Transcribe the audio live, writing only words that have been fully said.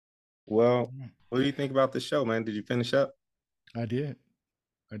Well, what do you think about the show, man? Did you finish up? I did.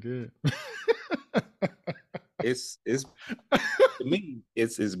 I did. It's to me,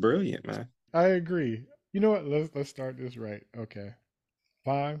 it's brilliant, man. I agree. You know what? Let's start this right. Okay.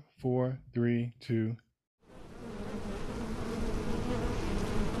 Five, four, three, two.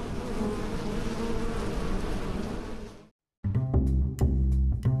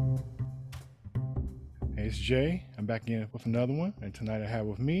 Hey, it's Jay. I'm back in with another one, and tonight I have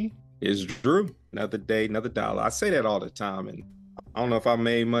with me. It's Drew. Another day, another dollar. I say that all the time, and I don't know if I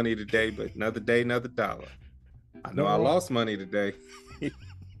made money today, but another day, another dollar. I know No, I well, lost money today.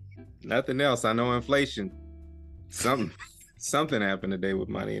 Nothing else. I know inflation. Something something happened today with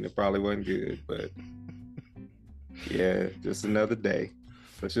money, and it probably wasn't good. But yeah, just another day.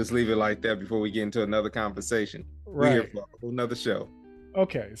 Let's just leave it like that before we get into another conversation. We're here right. for another show.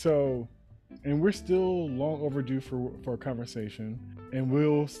 Okay, so, and we're still long overdue for a conversation, and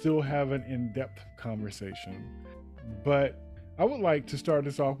we'll still have an in-depth conversation. But I would like to start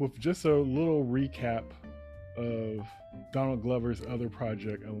this off with just a little recap of Donald Glover's other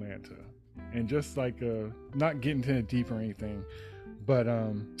project, Atlanta, and just like not getting into it deep or anything, but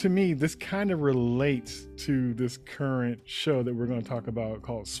to me, this kind of relates to this current show that we're going to talk about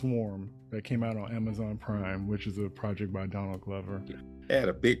called Swarm that came out on Amazon Prime, which is a project by Donald Glover. It had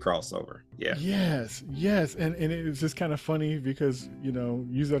a big crossover. Yeah. Yes, yes, and it's just kind of funny because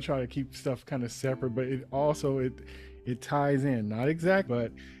usually I try to keep stuff kind of separate, but it ties in, not exact,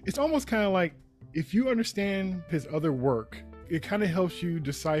 but it's almost kind of like if you understand his other work, it kind of helps you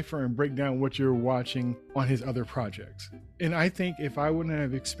decipher and break down what you're watching on his other projects. And I think if I wouldn't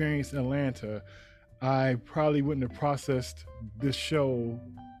have experienced Atlanta, I probably wouldn't have processed this show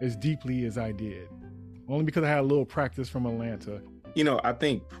as deeply as I did. Only because I had a little practice from Atlanta. I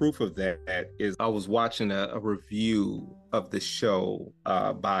think proof of that is I was watching a review of the show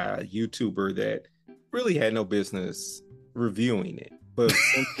by a YouTuber that really had no business reviewing it. But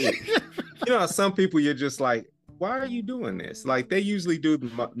some people you're just like, why are you doing this? Like they usually do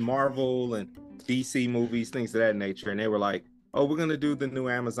the Marvel and DC movies, things of that nature. And they were like, oh, we're going to do the new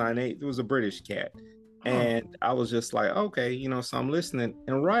Amazon 8. It was a British cat. And I was just like, okay, so I'm listening.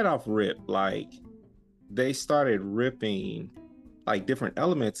 And right off rip, like they started ripping like different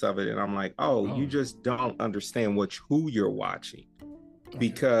elements of it. And I'm like, oh, you just don't understand who you're watching.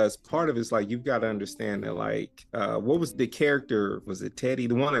 Because part of it's like you've got to understand that like what was the character, was it Teddy,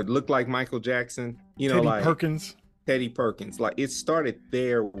 the one that looked like Michael Jackson, Teddy Perkins. Teddy Perkins, like it started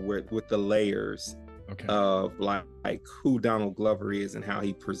there with the layers of like who Donald Glover is and how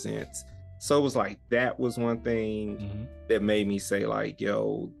he presents. So it was like that was one thing that made me say like,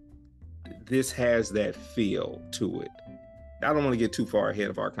 yo, this has that feel to it. I don't want to get too far ahead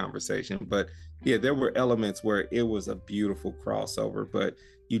of our conversation, but yeah, there were elements where it was a beautiful crossover, but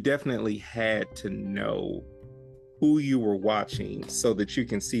you definitely had to know who you were watching so that you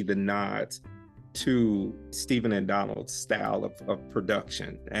can see the nods to Stephen and Donald's style of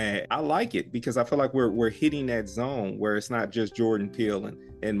production. And I like it because I feel like we're hitting that zone where it's not just Jordan Peele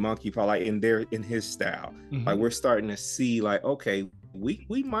and Monkey Paw, like in his style. Like we're starting to see like, okay,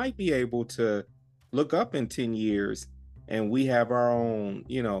 we might be able to look up in 10 years and we have our own,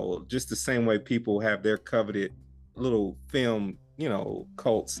 just the same way people have their coveted little film,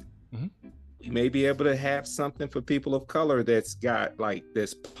 cults. We may be able to have something for people of color that's got like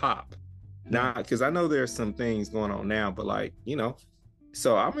this pop. Now, because I know there's some things going on now, but like,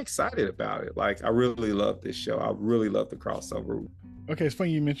 so I'm excited about it. Like, I really love this show. I really love the crossover. Okay, it's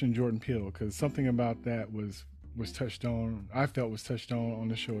funny you mentioned Jordan Peele because something about that was touched on. I felt was touched on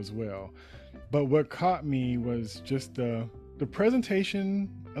the show as well. But what caught me was just the presentation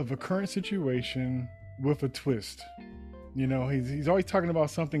of a current situation with a twist. He's always talking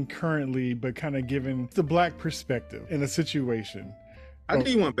about something currently, but kind of giving the black perspective in a situation. I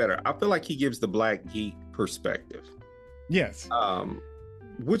do one better. I feel like he gives the black geek perspective. Yes.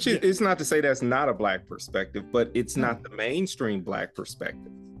 Which is not to say that's not a black perspective, but it's not the mainstream black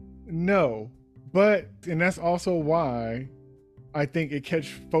perspective. No, and that's also why I think it catch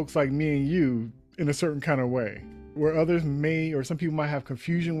folks like me and you in a certain kind of way, where others may, or some people might have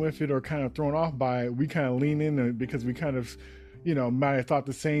confusion with it or kind of thrown off by it. We kind of lean in because we kind of, might have thought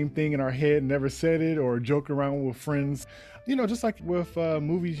the same thing in our head, never said it, or joke around with friends. Just like with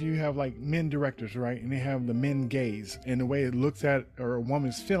movies, you have like men directors, right? And they have the men gaze, and the way it looks at or a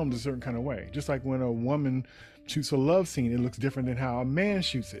woman's filmed a certain kind of way. Just like when a woman shoots a love scene, it looks different than how a man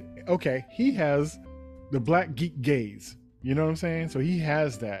shoots it. Okay, he has the black geek gaze. You know what I'm saying? So he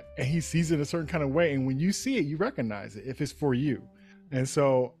has that, and he sees it a certain kind of way. And when you see it, you recognize it if it's for you. And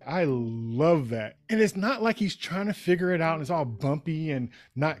so I love that. And it's not like he's trying to figure it out and it's all bumpy and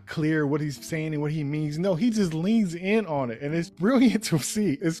not clear what he's saying and what he means. No, he just leans in on it. And it's brilliant to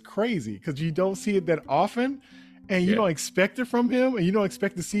see. It's crazy because you don't see it that often and you don't expect it from him and you don't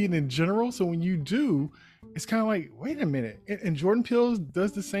expect to see it in general. So when you do, it's kind of like, wait a minute. And Jordan Peele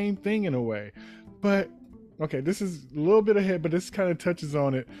does the same thing in a way. But okay, this is a little bit ahead, but this kind of touches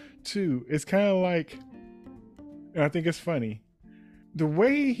on it too. It's kind of like, and I think it's funny, the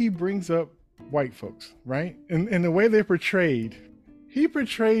way he brings up white folks, right? And the way they're portrayed, he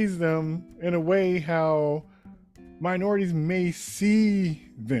portrays them in a way how minorities may see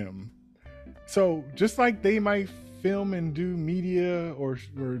them. So just like they might film and do media or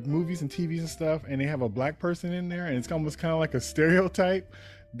movies and TVs and stuff, and they have a black person in there, and it's almost kind of like a stereotype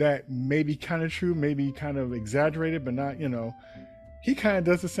that may be kind of true, maybe kind of exaggerated, but not, he kind of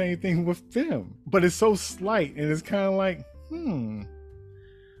does the same thing with them. But it's so slight, and it's kind of like,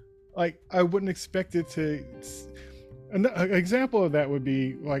 like I wouldn't expect it to. An example of that would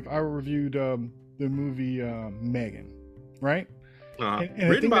be like I reviewed the movie Megan, right? And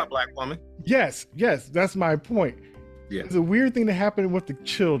written by a black woman. Yes, that's my point. Yeah, it's a weird thing that happened with the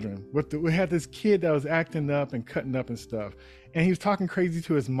children. We had this kid that was acting up and cutting up and stuff, and he was talking crazy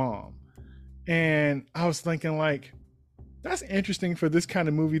to his mom. And I was thinking, like, that's interesting for this kind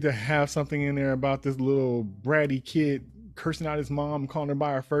of movie to have something in there about this little bratty kid cursing out his mom, calling her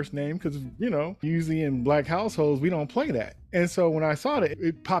by her first name, because usually in black households we don't play that. And so when I saw it,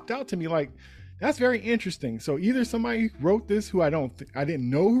 it popped out to me like, that's very interesting. So either somebody wrote this who I didn't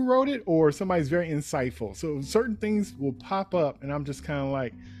know who wrote it, or somebody's very insightful. So certain things will pop up and I'm just kind of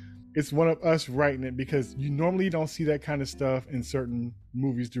like, it's one of us writing it, because you normally don't see that kind of stuff in certain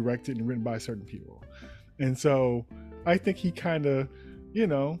movies directed and written by certain people. And so I think he kind of,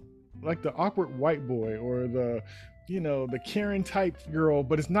 like the awkward white boy or the Karen type girl,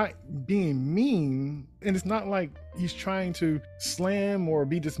 but it's not being mean, and it's not like he's trying to slam or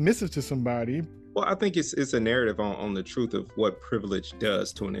be dismissive to somebody. Well, I think it's a narrative on the truth of what privilege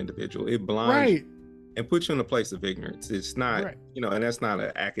does to an individual. It blinds and puts you in a place of ignorance. It's not, and that's not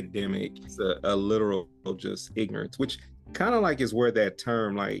an academic, it's a literal just ignorance, which kind of like is where that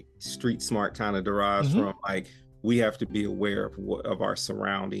term like street smart kind of derives from. Like, we have to be aware of our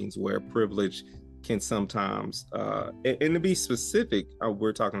surroundings, where privilege can sometimes, and to be specific,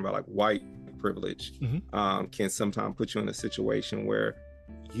 we're talking about like white privilege, can sometimes put you in a situation where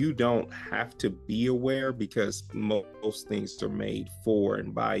you don't have to be aware, because most things are made for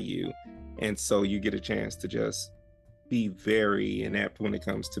and by you. And so you get a chance to just be very inept when it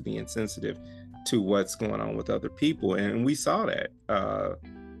comes to being sensitive to what's going on with other people. And we saw that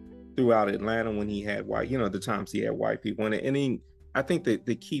throughout Atlanta when he had white, the times he had white people in it. And I think that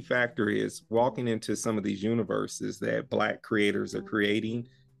the key factor is walking into some of these universes that black creators are creating.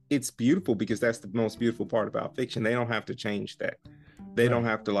 It's beautiful, because that's the most beautiful part about fiction. They don't have to change that. They don't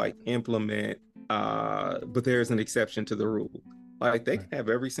have to like implement, but there's an exception to the rule. Like, they can have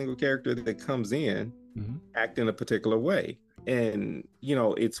every single character that comes in act in a particular way. And,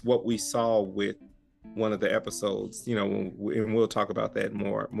 it's what we saw with one of the episodes, and we'll talk about that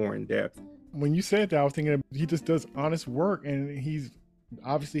more in depth. When you said that, I was thinking he just does honest work, and he's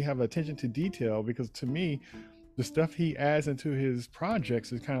obviously have attention to detail, because to me, the stuff he adds into his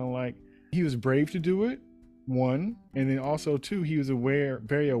projects is kind of like, he was brave to do it, one, and then also two, he was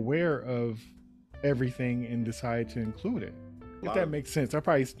very aware of everything and decided to include it. If that makes sense. I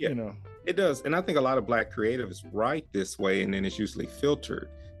probably, It does. And I think a lot of black creatives write this way, and then it's usually filtered.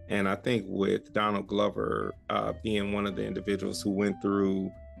 And I think with Donald Glover being one of the individuals who went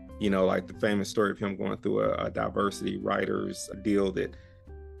through, like the famous story of him going through a diversity writers deal, that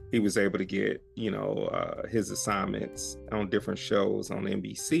he was able to get, his assignments on different shows on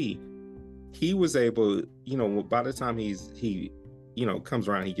NBC. He was able, by the time he comes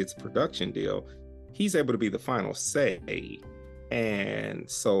around, he gets a production deal, he's able to be the final say. And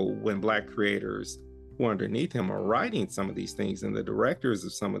so when black creators who are underneath him are writing some of these things, and the directors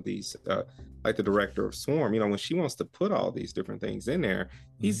of some of these, like the director of Swarm, when she wants to put all these different things in there,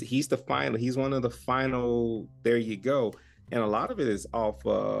 he's one of the final, there you go. And a lot of it is off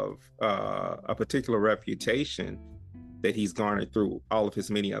of a particular reputation that he's garnered through all of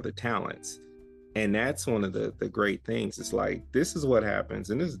his many other talents. And that's one of the great things. It's like, this is what happens,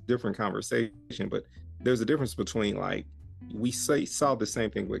 and this is a different conversation, but there's a difference between, like, we saw the same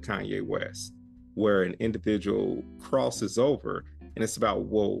thing with Kanye West, where an individual crosses over, and it's about,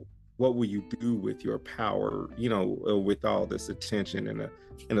 well, what will you do with your power, with all this attention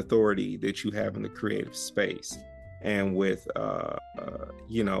and authority that you have in the creative space. And with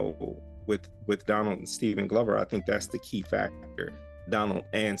with Donald and Stephen Glover, I think that's the key factor. Donald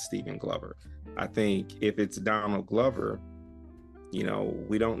and Stephen Glover. I think if it's Donald Glover, you know,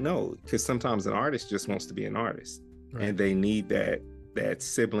 we don't know, because sometimes an artist just wants to be an artist, right, and they need that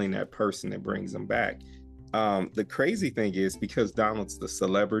sibling, that person that brings them back. The crazy thing is, because Donald's the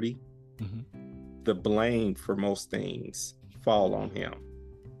celebrity, the blame for most things fall on him.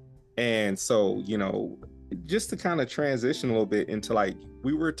 And so, you know, just to kind of transition a little bit into, like,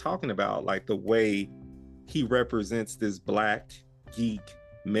 we were talking about, like, the way he represents this Black geek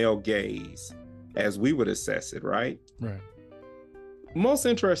male gaze as we would assess it, right? Right. Most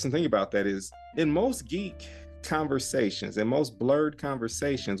interesting thing about that is, in most geek conversations and most blurred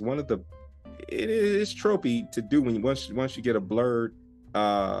conversations, it is tropey to do once you get a blurred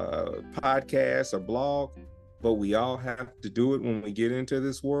podcast or blog, but we all have to do it when we get into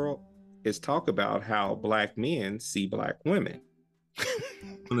this world, is talk about how Black men see Black women.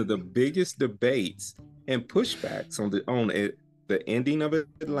 One of the biggest debates and pushbacks on the ending of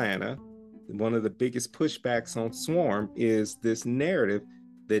Atlanta, one of the biggest pushbacks on Swarm, is this narrative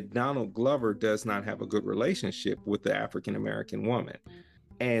that Donald Glover does not have a good relationship with the African American woman.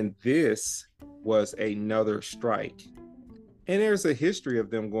 And this was another strike. And there's a history of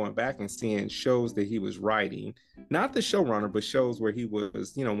them going back and seeing shows that he was writing, not the showrunner, but shows where he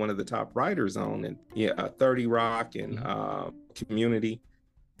was, you know, one of the top writers on, and 30 Rock and Community.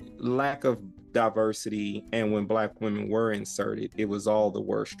 Lack of diversity, and when Black women were inserted, it was all the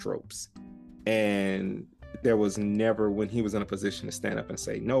worst tropes. And there was never, when he was in a position to stand up and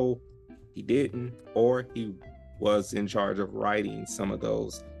say, no, he didn't, or he was in charge of writing some of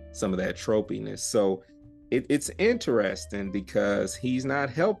that tropiness. So it's interesting, because he's not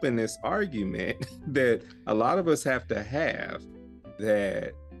helping this argument that a lot of us have to have,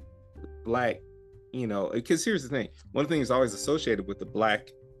 that Black, you know, because here's the thing, one of the things always associated with the Black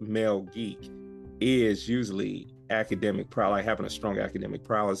male geek is usually academic prowess, like having a strong academic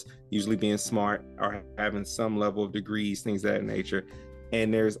prowess, usually being smart or having some level of degrees, things of that nature.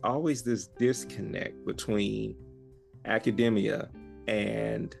 And there's always this disconnect between academia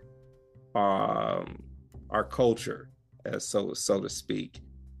and our culture, so to speak,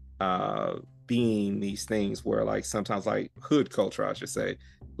 being these things where, like, sometimes, like, hood culture, I should say,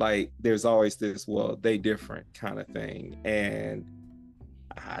 like, there's always this, well, they different kind of thing. And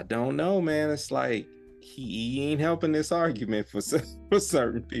I don't know, man. It's like he ain't helping this argument for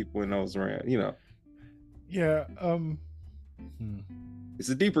certain people in those rounds, you know. Yeah. It's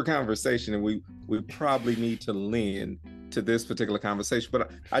a deeper conversation, and we probably need to lend to this particular conversation.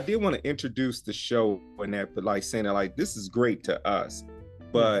 But I did want to introduce the show and that, but like saying that, like, this is great to us,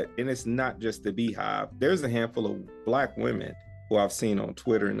 but and it's not just the Beehive. There's a handful of Black women who I've seen on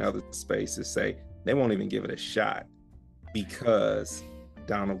Twitter and other spaces say they won't even give it a shot because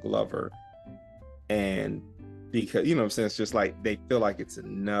Donald Glover, and because, you know what I'm saying, it's just like they feel like it's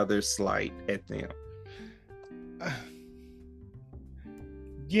another slight at them.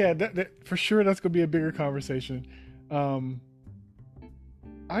 Yeah, that for sure, that's gonna be a bigger conversation. I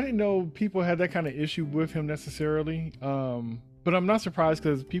didn't know people had that kind of issue with him necessarily, but I'm not surprised,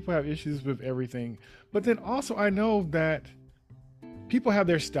 because people have issues with everything. But then also, I know that people have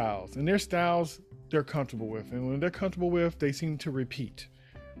their styles, and their styles they're comfortable with, and when they're comfortable with, they seem to repeat.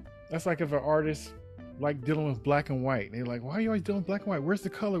 That's like if an artist like dealing with black and white, and they're like, why are you always dealing with black and white? Where's the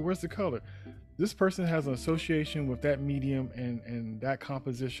color? This person has an association with that medium and that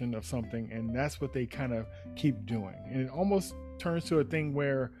composition of something, and that's what they kind of keep doing. And it almost turns to a thing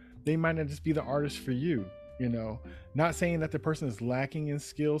where they might not just be the artist for you, you know. Not saying that the person is lacking in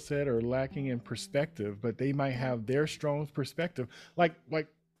skill set or lacking in perspective, but they might have their strong perspective. Like we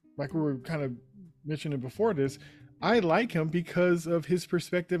were kind of mentioning before this, I like him because of his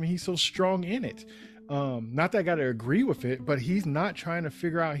perspective, and he's so strong in it. Not that I got to agree with it, but he's not trying to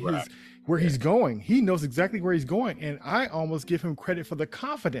figure out where he's going. He knows exactly where he's going, and I almost give him credit for the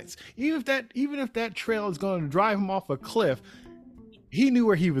confidence. Even if that trail is going to drive him off a cliff, he knew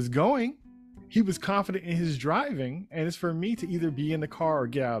where he was going. He was confident in his driving, and it's for me to either be in the car or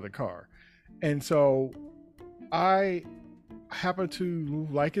get out of the car. And so I happen to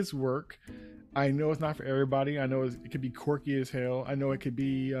like his work. I know it's not for everybody. I know it could be quirky as hell. I know it could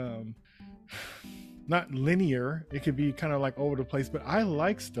be not linear. It could be kind of like over the place, but I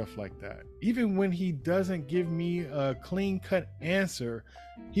like stuff like that. Even when he doesn't give me a clean cut answer,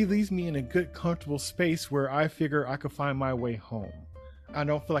 he leaves me in a good, comfortable space where I figure I could find my way home. I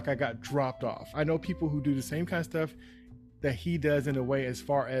don't feel like I got dropped off. I know people who do the same kind of stuff that he does, in a way, as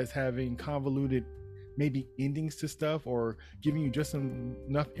far as having convoluted maybe endings to stuff, or giving you just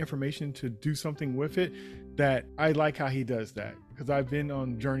enough information to do something with it. That I like how he does that, because I've been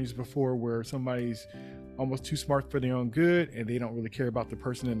on journeys before where somebody's almost too smart for their own good, and they don't really care about the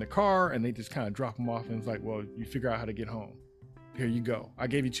person in the car, and they just kind of drop them off, and it's like, well, you figure out how to get home. Here you go. I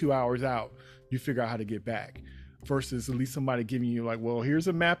gave you 2 hours out. You figure out how to get back. Versus at least somebody giving you like, well, here's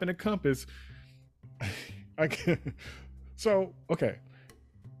a map and a compass. So, okay.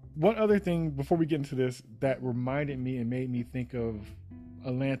 One other thing before we get into this that reminded me and made me think of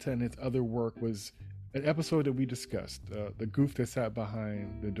Atlanta and its other work was an episode that we discussed, The Goof That Sat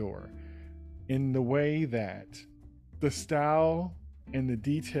Behind the Door, in the way that the style and the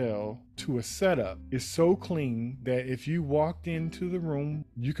detail to a setup is so clean that if you walked into the room,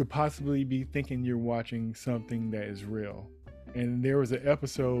 you could possibly be thinking you're watching something that is real. And there was an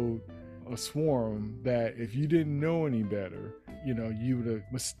episode, A Swarm, that if you didn't know any better, you would have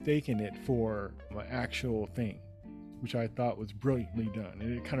mistaken it for an actual thing, which I thought was brilliantly done.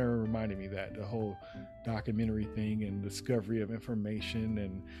 And it kind of reminded me that the whole documentary thing and discovery of information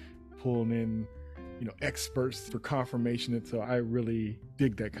and pulling in experts for confirmation. And so I really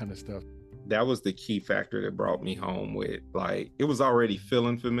dig that kind of stuff. That was the key factor that brought me home with, like, it was already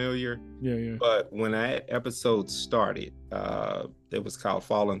feeling familiar. Yeah. But when that episode started, it was called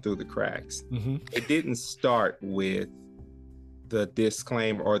Falling Through the Cracks. Mm-hmm. It didn't start with the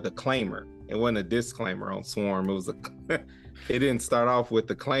disclaimer or the claimer. It wasn't a disclaimer on Swarm. It was it didn't start off with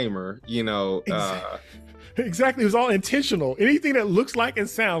the claimer, Exactly. It was all intentional. Anything that looks like and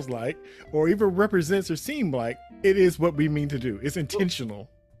sounds like, or even represents or seems like, it is what we mean to do. It's intentional.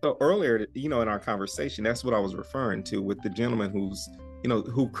 So earlier, in our conversation, that's what I was referring to with the gentleman who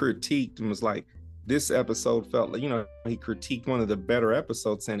critiqued and was like, this episode felt like, he critiqued one of the better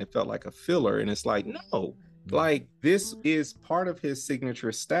episodes saying it felt like a filler. And it's like, no, like this is part of his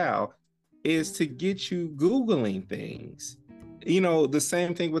signature style, is to get you Googling things. The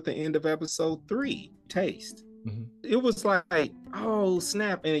same thing with the end of episode 3, Taste. Mm-hmm. It was like, oh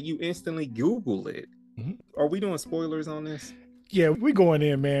snap, and you instantly Google it. Mm-hmm. Are we doing spoilers on this? Yeah, we're going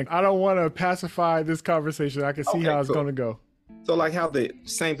in, man. I don't want to pacify this conversation. I can see how it's going to go. So like how the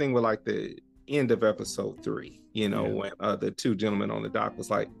same thing with like the end of episode 3, when the two gentlemen on the dock was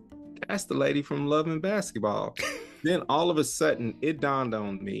like, that's the lady from Love and Basketball. Then all of a sudden it dawned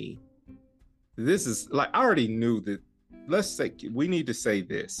on me, this is like, I already knew that. Let's say we need to say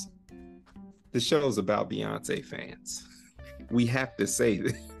this. The show's about Beyonce fans. We have to say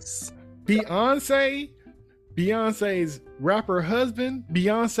this. Beyonce's rapper husband,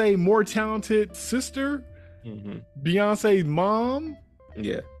 Beyonce more talented sister, mm-hmm. Beyonce's mom.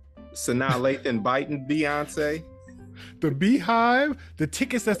 Yeah. Sanaa Lathan biting Beyonce. The Beehive, the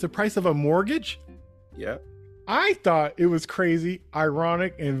tickets that's the price of a mortgage. Yep. I thought it was crazy,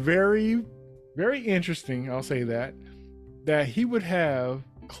 ironic, and very, very interesting, I'll say that he would have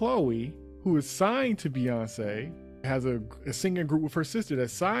Chloe, who is signed to Beyonce, has a singing group with her sister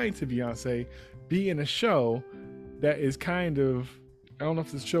that's signed to Beyonce, be in a show that is kind of, I don't know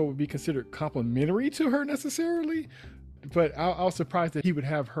if this show would be considered complimentary to her necessarily, but I was surprised that he would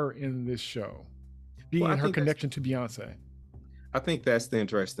have her in this show, being in her connection to Beyonce. I think that's the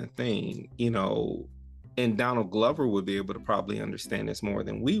interesting thing, and Donald Glover would be able to probably understand this more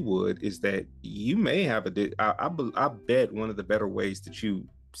than we would, is that you may have I bet one of the better ways that you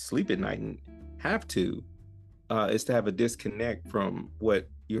sleep at night and have to is to have a disconnect from what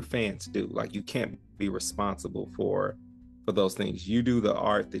your fans do. Like, you can't be responsible for those things. You do the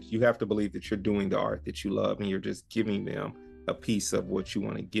art that you have to believe that you're doing the art that you love, and you're just giving them a piece of what you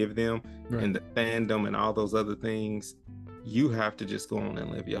want to give them. Right. And the fandom and all those other things, you have to just go on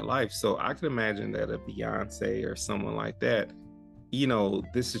and live your life. So I can imagine that a Beyonce or someone like that,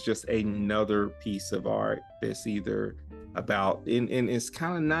 this is just another piece of art that's either about, and it's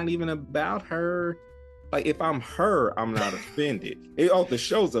kind of not even about her. Like, if I'm her, I'm not offended. The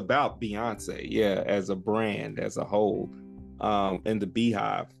show's about Beyonce, yeah, as a brand, as a whole, and the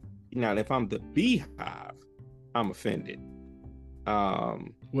Beehive. Now, if I'm the Beehive, I'm offended.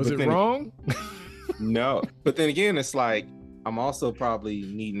 Was it wrong? No, but then again, it's like, I'm also probably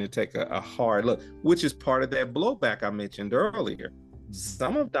needing to take a hard look, which is part of that blowback I mentioned earlier.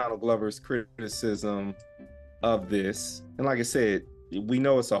 Some of Donald Glover's criticism of this, and like I said, we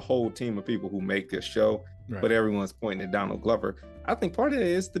know it's a whole team of people who make this show, right, but everyone's pointing at Donald Glover. I think part of it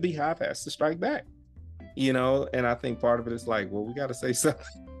is the Beehive has to strike back, and I think part of it is like, well, we got to say something.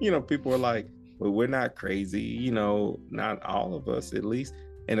 People are like, well, we're not crazy, not all of us at least.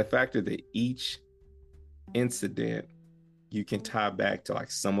 And the fact that each incident you can tie back to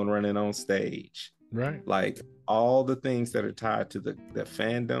like someone running on stage, right? Like, all the things that are tied to the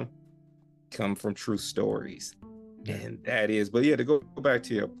fandom come from true stories. And that is, but yeah, to go back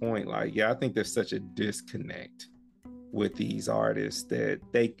to your point, like, yeah, I think there's such a disconnect with these artists that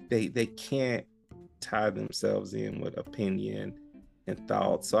they can't tie themselves in with opinion and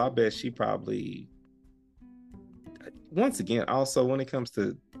thought. So I bet she probably, once again, also when it comes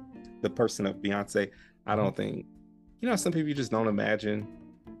to the person of Beyonce, I don't think, some people you just don't imagine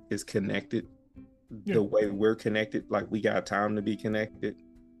is connected the way we're connected. Like we got time to be connected.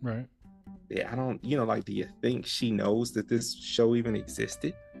 Right. Yeah, I don't, like, do you think she knows that this show even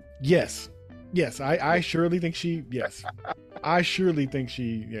existed? Yes. I surely think I surely think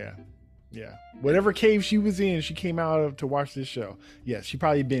she, yeah. Whatever cave she was in, she came out of to watch this show. Yes, she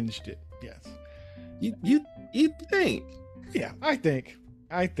probably binged it. Yes. You think? Yeah, I think.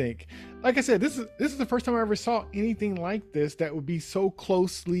 Like I said, this is the first time I ever saw anything like this that would be so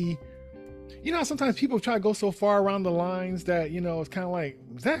closely. Sometimes people try to go so far around the lines that, it's kind of like,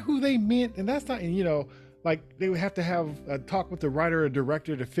 is that who they meant? And that's not, and, like they would have to have a talk with the writer or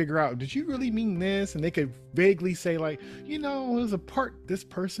director to figure out, did you really mean this? And they could vaguely say like, it was a part this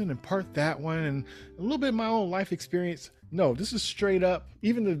person and part that one and a little bit of my own life experience. No, this is straight up,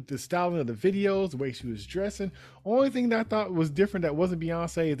 even the styling of the videos, the way she was dressing. Only thing that I thought was different that wasn't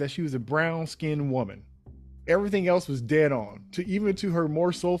Beyonce is that she was a brown-skinned woman. Everything else was dead on, even to her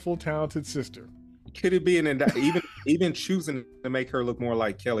more soulful, talented sister. Could it be even choosing to make her look more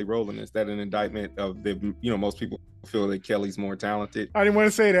like Kelly Rowland? Is that an indictment of the, most people feel that Kelly's more talented? I didn't want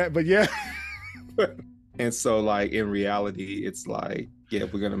to say that, but yeah. And so like in reality, it's like, yeah,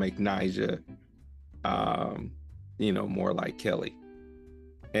 we're going to make Nyjah, more like Kelly.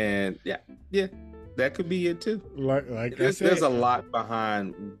 And yeah, that could be it too. Like there's a lot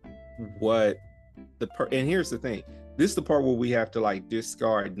behind what and here's the thing. This is the part where we have to like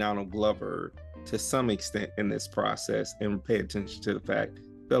discard Donald Glover to some extent in this process and pay attention to the fact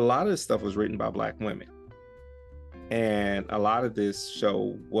that a lot of this stuff was written by Black women. And a lot of this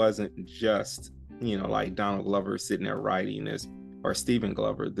show wasn't just, like Donald Glover sitting there writing this or Stephen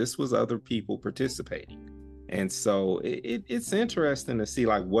Glover. This was other people participating. And so it's interesting to see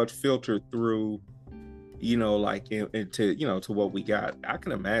like what filtered through, like into, to what we got. I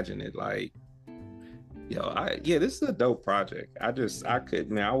can imagine it like, this is a dope project. I wish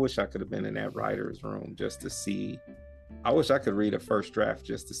I could have been in that writer's room just to see. I wish I could read a first draft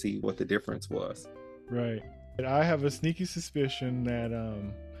just to see what the difference was. Right. And I have a sneaky suspicion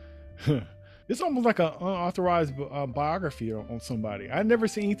that it's almost like an unauthorized biography on somebody. I've never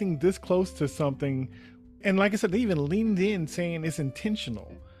seen anything this close to something. And like I said, they even leaned in saying it's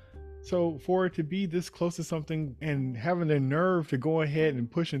intentional. So for it to be this close to something and having the nerve to go ahead and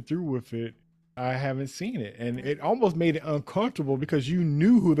pushing through with it, I haven't seen it. And it almost made it uncomfortable because you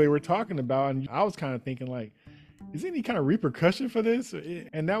knew who they were talking about. And I was kind of thinking like, is there any kind of repercussion for this?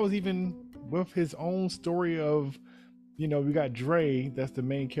 And that was even with his own story of, we got Dre, that's the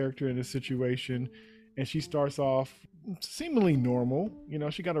main character in this situation. And she starts off seemingly normal.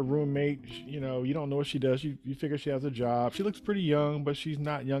 She got a roommate, you don't know what she does. You figure she has a job. She looks pretty young, but she's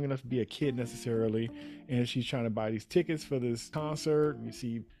not young enough to be a kid necessarily. And she's trying to buy these tickets for this concert. You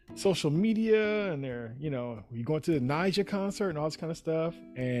see social media and they're, you going to the Nyjah concert and all this kind of stuff.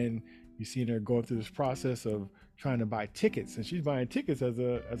 And you see her going through this process of trying to buy tickets. And she's buying tickets as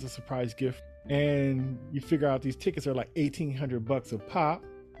a surprise gift. And you figure out these tickets are like $1,800 a pop.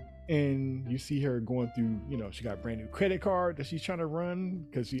 And you see her going through, she got a brand new credit card that she's trying to run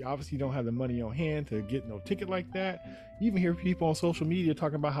because she obviously don't have the money on hand to get no ticket like that. You even hear people on social media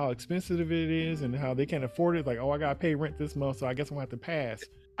talking about how expensive it is and how they can't afford it. Like, oh, I got to pay rent this month, so I guess I'm going to have to pass.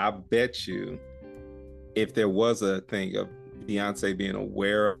 I bet you if there was a thing of Beyonce being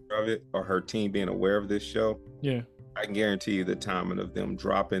aware of it or her team being aware of this show, I can guarantee you the timing of them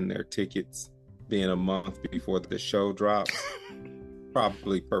dropping their tickets being a month before the show drops.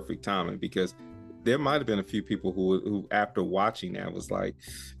 Probably perfect timing because there might have been a few people who after watching that was like,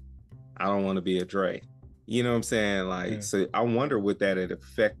 I don't want to be a Dre. You know what I'm saying? Like, so I wonder what that had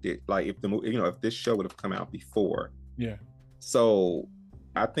affected. Like if if this show would have come out before. Yeah. So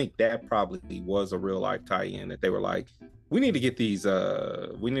I think that probably was a real life tie-in that they were like, we need to get these,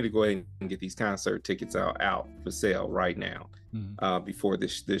 we need to go ahead and get these concert tickets out for sale right now before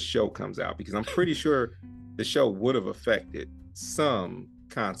this show comes out, because I'm pretty sure the show would have affected some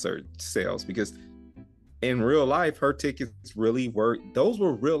concert sales because in real life her tickets really were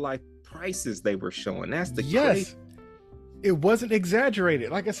real life prices they were showing. That's the crazy. It wasn't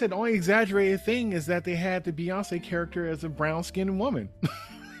exaggerated. Like I said, the only exaggerated thing is that they had the Beyonce character as a brown-skinned woman.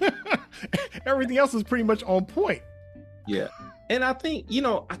 Everything else is pretty much on point. Yeah. And I think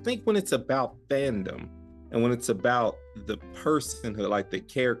when it's about fandom and when it's about the personhood, like the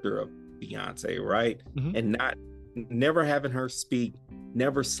character of Beyonce, right? And never having her speak,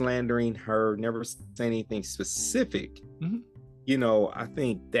 never slandering her, never saying anything specific. I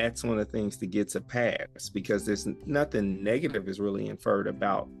think that's one of the things to get to pass, because there's nothing negative is really inferred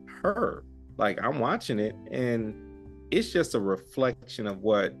about her. Like, I'm watching it and it's just a reflection of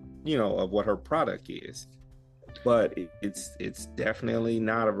what her product is. But it's definitely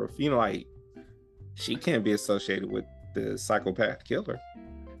not like, she can't be associated with the psychopath killer.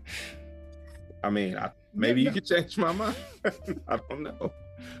 I mean, maybe you could change my mind. I don't know.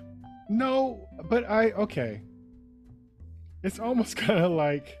 No, but okay. It's almost kind of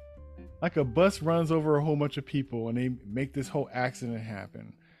like a bus runs over a whole bunch of people and they make this whole accident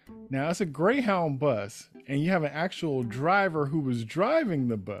happen. Now, it's a Greyhound bus and you have an actual driver who was driving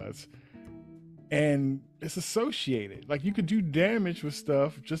the bus, and it's associated. Like, you could do damage with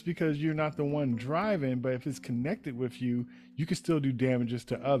stuff just because you're not the one driving, but if it's connected with you, you could still do damages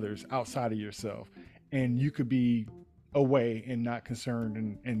to others outside of yourself. And you could be away and not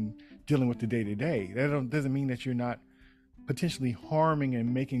concerned and dealing with the day-to-day. That doesn't mean that you're not potentially harming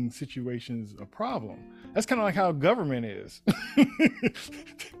and making situations a problem. That's kind of like how government is.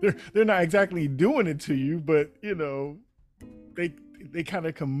 they're not exactly doing it to you, but they kind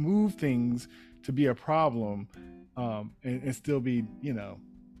of can move things to be a problem, and still be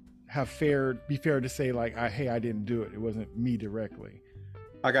be fair to say, like, hey, I didn't do it. It wasn't me directly.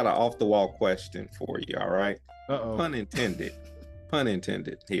 I got an off the wall question for you. All right. Uh-oh. Pun intended. Pun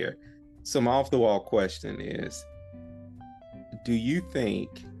intended here. So my off the wall question is, do you think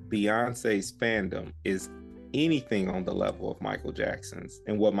Beyonce's fandom is anything on the level of Michael Jackson's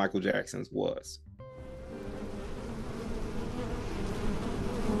and what Michael Jackson's was?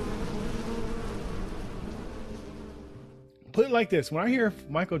 Put it like this: when I hear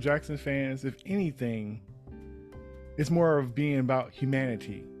Michael Jackson fans, if anything, it's more of being about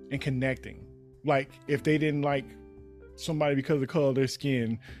humanity and connecting. Like, if they didn't like somebody because of the color of their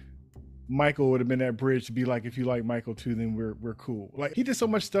skin, Michael would have been that bridge to be like, if you like Michael too, then we're cool. Like, he did so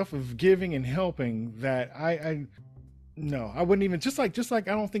much stuff of giving and helping that I wouldn't even, just like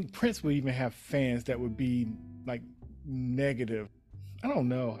I don't think Prince would even have fans that would be like negative. I don't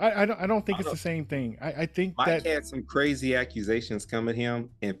know. I don't think it's the same thing. I think Mike had some crazy accusations come at him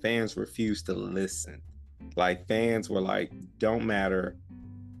and fans refused to listen. Like, fans were like, don't matter,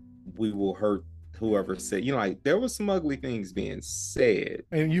 we will hurt whoever said, like, there was some ugly things being said.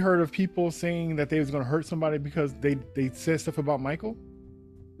 And you heard of people saying that they was going to hurt somebody because they said stuff about Michael?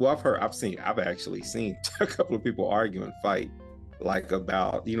 Well, I've actually seen a couple of people argue and fight, like,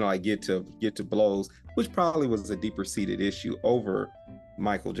 about, like, get to blows, which probably was a deeper seated issue over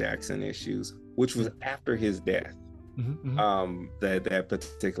Michael Jackson issues, which was after his death. Mm-hmm. That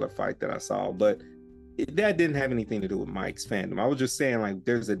particular fight that I saw, but that didn't have anything to do with Mike's fandom. I was just saying, like,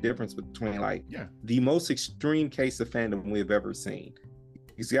 there's a difference between, like, the most extreme case of fandom we've ever seen.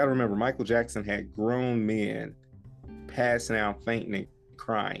 You got to remember, Michael Jackson had grown men passing out, fainting and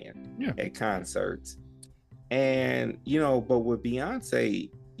crying at concerts. And, but with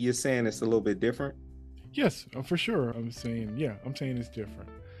Beyonce, you're saying it's a little bit different? Yes, for sure. I'm saying it's different.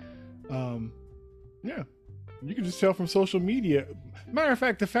 You can just tell from social media. Matter of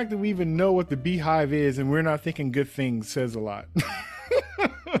fact, the fact that we even know what the Beehive is and we're not thinking good things says a lot.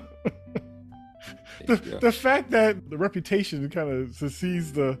 The fact that the reputation kind of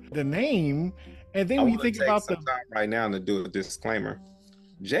succeeds the name, and then when you think about the time right now to do a disclaimer,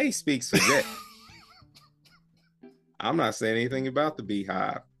 Jay speaks for Jay. I'm not saying anything about the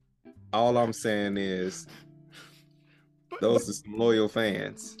Beehive. All I'm saying is those are some loyal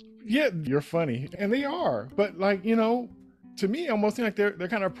fans. Yeah, you're funny, and they are. But, like, to me, it almost seems like they're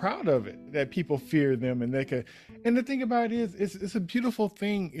kind of proud of it, that people fear them, and they can. And the thing about it is, it's a beautiful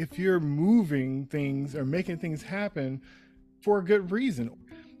thing if you're moving things or making things happen for a good reason.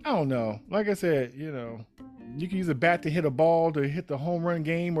 I don't know. Like I said, you can use a bat to hit a ball to hit the home run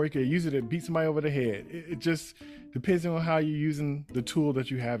game, or you could use it to beat somebody over the head. It just depends on how you're using the tool that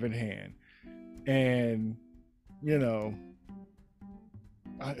you have in hand. And,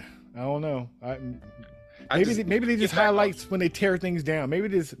 I don't know. Maybe they just highlights when they tear things down.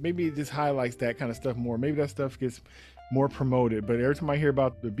 Maybe it just highlights that kind of stuff more. Maybe that stuff gets more promoted. But every time I hear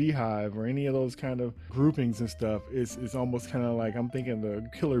about the Beehive or any of those kind of groupings and stuff, it's almost kind of like I'm thinking the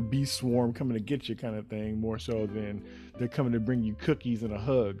killer bee swarm coming to get you kind of thing, more so than they're coming to bring you cookies and a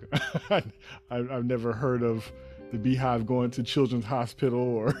hug. I've never heard of the Beehive going to Children's Hospital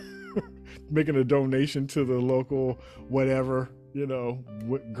or making a donation to the local whatever.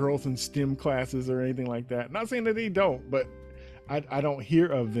 Girls in STEM classes or anything like that. Not saying that they don't, but I don't hear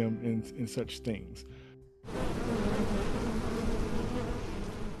of them in such things.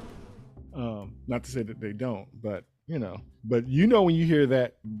 Not to say that they don't, but when you hear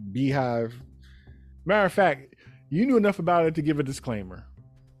that Beehive, matter of fact, You knew enough about it to give a disclaimer.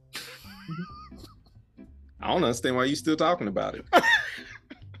 I don't understand why you still talking about it.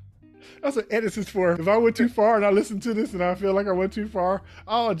 That's what edits is for. If I went too far and I listened to this and I feel like I went too far,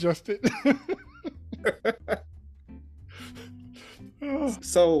 I'll adjust it.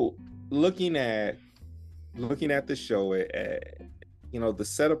 So looking at the show, the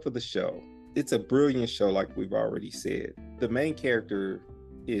setup of the show, it's a brilliant show, like we've already said. The main character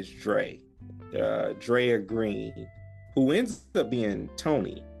is Dre, Drea Green, who ends up being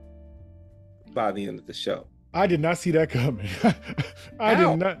Tony by the end of the show. I did not see that coming. I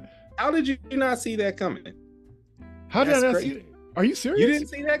did not. How did you not see that coming? How did I not see it? Are you serious? You didn't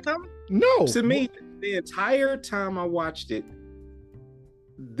see that coming? No. To me, the entire time I watched it,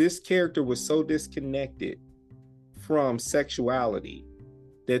 this character was so disconnected from sexuality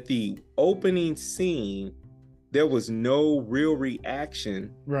that the opening scene, there was no real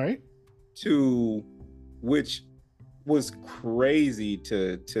reaction, right, to, which was crazy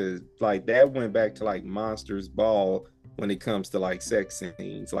to like, that went back to like Monsters Ball when it comes to like sex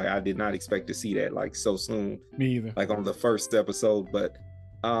scenes. Like, I did not expect to see that like so soon. Me either. Like on the first episode, but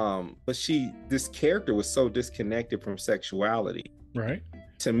this character was so disconnected from sexuality, right,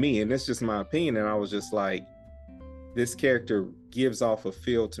 to me, and it's just my opinion, and I was just like, this character gives off a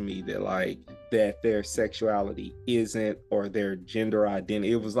feel to me that like that their sexuality isn't, or their gender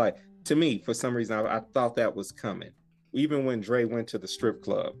identity. It was like, to me, for some reason, I thought that was coming. Even when Dre went to the strip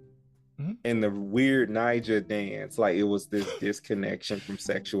club and the weird Nyjah dance, like it was this disconnection from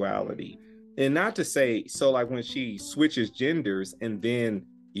sexuality. And not to say, so like when she switches genders and then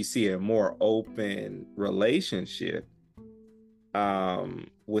you see a more open relationship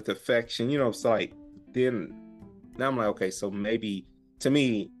with affection, it's like, then now I'm like, okay, so maybe, to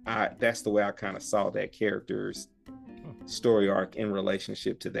me, that's the way I kind of saw that character's story arc in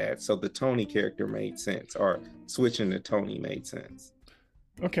relationship to that. So the Tony character made sense, or switching to Tony made sense.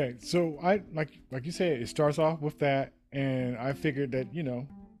 Okay, so I like you said, it starts off with that, and I figured that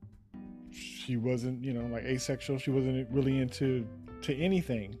she wasn't like asexual. She wasn't really into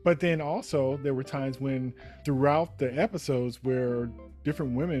anything. But then also there were times when throughout the episodes where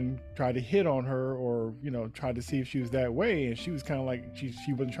different women tried to hit on her, or tried to see if she was that way, and she was kind of like she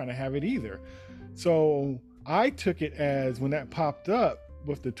wasn't trying to have it either. So I took it as, when that popped up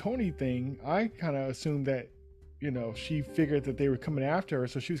with the Tony thing, I kind of assumed that she figured that they were coming after her,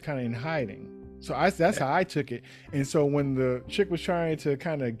 so she was kind of in hiding. So that's how I took it. And so when the chick was trying to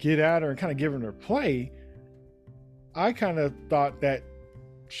kind of get at her and kind of giving her play, I kind of thought that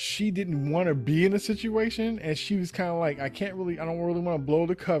she didn't want to be in a situation, and she was kind of like, I don't really want to blow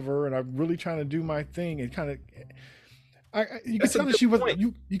the cover, and I'm really trying to do my thing, and kind of, you could tell that she wasn't.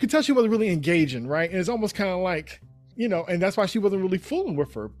 You could tell she wasn't really engaging, right? And it's almost kind of like, and that's why she wasn't really fooling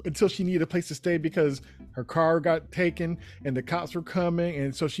with her until she needed a place to stay, because her car got taken and the cops were coming,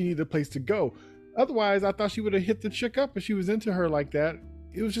 and so she needed a place to go. Otherwise, I thought she would have hit the chick up if she was into her like that.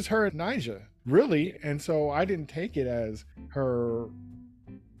 It was just her and Nyjah, really, and so I didn't take it as her.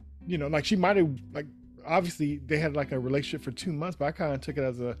 Like she might have, like, obviously they had like a relationship for 2 months, but I kind of took it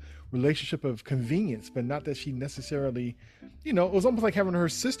as a relationship of convenience, but not that she necessarily, it was almost like having her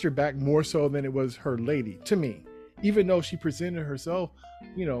sister back more so than it was her lady to me. Even though she presented herself,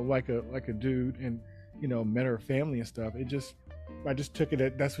 like a dude, and met her family and stuff, I just took it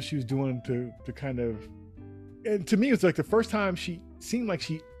that that's what she was doing to kind of, and to me it was like the first time she seemed like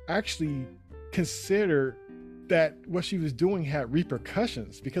she actually considered that what she was doing had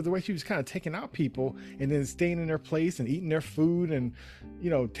repercussions, because the way she was kind of taking out people and then staying in their place and eating their food and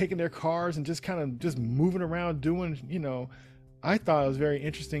taking their cars and just kind of just moving around doing, I thought it was very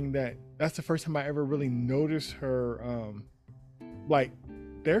interesting that that's the first time I ever really noticed her like,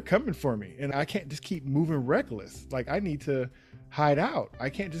 they're coming for me and I can't just keep moving reckless. Like, I need to hide out. I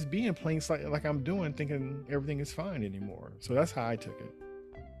can't just be in plain sight like I'm doing, thinking everything is fine anymore. So that's how I took it.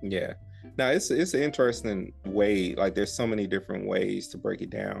 Yeah. Now it's an interesting way. Like, there's so many different ways to break it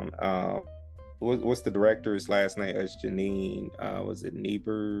down. What's the director's last name? It's Janine. Was it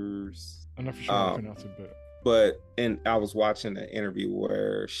Niebers? I'm not for sure how to pronounce it, and I was watching an interview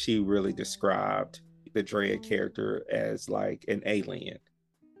where she really described the Drea character as like an alien,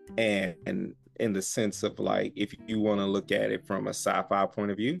 and in the sense of like, if you want to look at it from a sci-fi point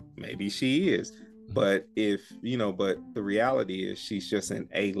of view, maybe she is. But but the reality is she's just an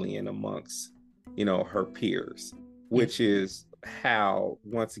alien amongst, her peers, which is how,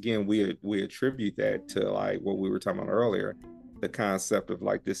 once again, we attribute that to like what we were talking about earlier, the concept of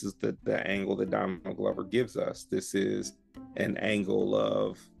like, this is the angle that Donald Glover gives us. This is an angle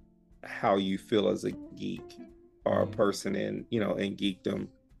of how you feel as a geek or a person in, in geekdom,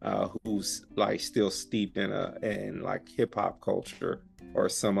 who's like still steeped in like hip hop culture or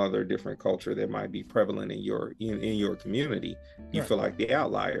some other different culture that might be prevalent in your community. You feel like the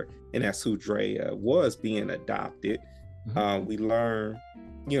outlier, and that's who Drea was, being adopted. We learn,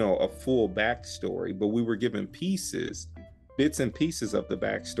 a full backstory, but we were given bits and pieces of the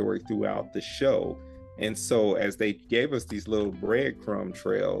backstory throughout the show. And so as they gave us these little breadcrumb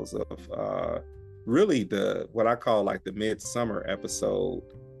trails of really what I call like the midsummer episode,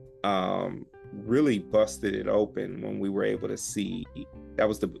 really busted it open when we were able to see, that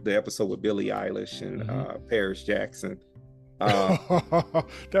was the episode with Billie Eilish and Paris Jackson.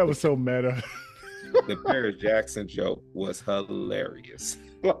 That was so meta. The Paris Jackson joke was hilarious.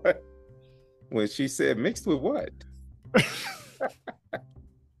 When she said, mixed with what?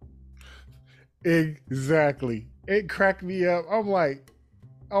 Exactly. It cracked me up. I'm like,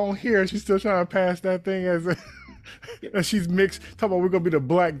 I don't hear she's still trying to pass that thing as she's mixed. Talking about we're gonna be the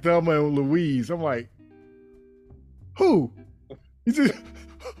Black Thelma and Louise. I'm like, who?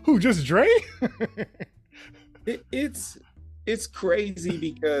 Just Dre? It's crazy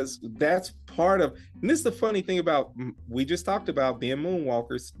because that's part of, and this is the funny thing about, we just talked about being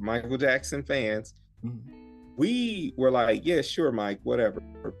Moonwalkers, Michael Jackson fans. We were like, yeah, sure, Mike, whatever.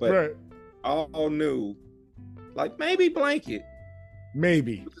 But all knew, like, maybe Blanket.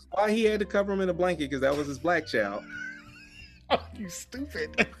 Maybe. Which is why he had to cover him in a blanket, because that was his black child. Oh, you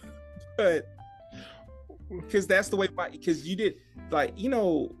stupid. But because that's the way, because you did, like,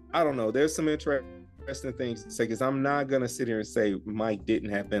 I don't know, there's some interesting things to say, because I'm not going to sit here and say Mike didn't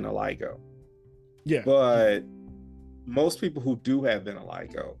have vitiligo. Yeah. But most people who do have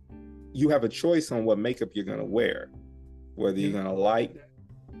vitiligo, you have a choice on what makeup you're going to wear, whether you're going to lighten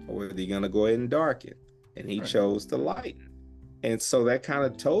or whether you're going to go ahead and darken. And he chose to lighten. And so that kind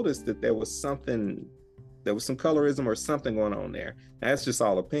of told us that there was some colorism or something going on there. That's just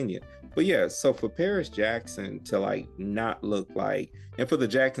all opinion. But yeah, so for Paris Jackson to like not look like, and for the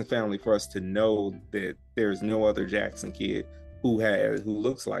Jackson family, for us to know that there's no other Jackson kid who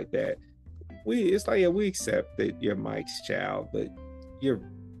looks like that, it's like, yeah, we accept that you're Mike's child, but you're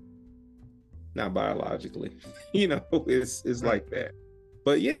not biologically, it's like that.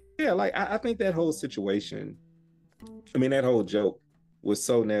 But yeah, like I think that whole situation, that whole joke was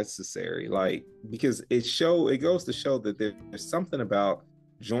so necessary, like, because it goes to show that there's something about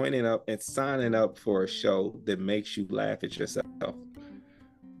joining up and signing up for a show that makes you laugh at yourself.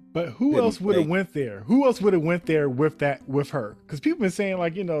 But who else would have went there? Who else would have went there with her? Because people been saying,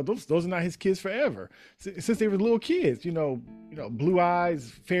 like, those are not his kids forever, since they were little kids. Blue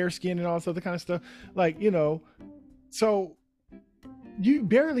eyes, fair skin, and all this other kind of stuff. Like, so you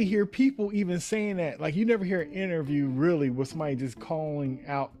barely hear people even saying that. Like, you never hear an interview really with somebody just calling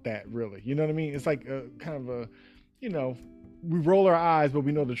out that, really. You know what I mean? It's like a kind of a, we roll our eyes, but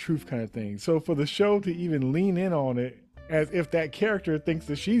we know the truth kind of thing. So for the show to even lean in on it, as if that character thinks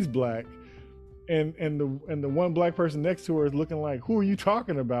that she's black, and the one black person next to her is looking like, who are you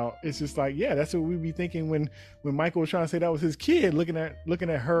talking about? It's just like, yeah, that's what we'd be thinking when Michael was trying to say that was his kid, looking at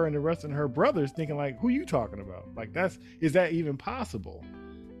her and the rest of her brothers, thinking like, who are you talking about? Like, is that even possible?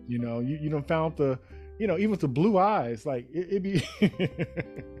 You don't found the, even with the blue eyes, like it'd be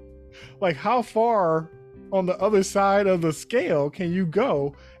like, how far on the other side of the scale can you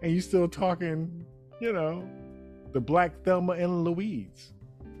go and you still talking, the Black Thelma and Louise?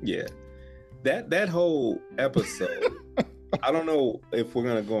 Yeah. That whole episode, I don't know if we're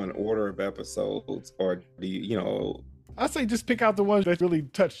gonna go in order of episodes, or do you, I say just pick out the ones that really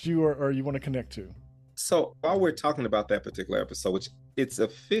touched you or you want to connect to. So while we're talking about that particular episode, which it's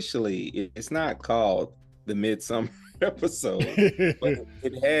not called the Midsummer episode, but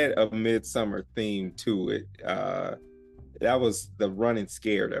it had a midsummer theme to it. That was the Running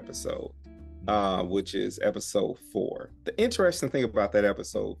Scared episode, which is episode 4. The interesting thing about that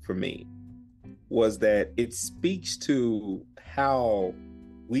episode for me was that it speaks to how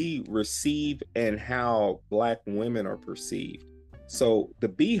we receive and how Black women are perceived. So the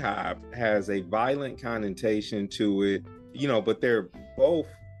Beehive has a violent connotation to it, but they're both,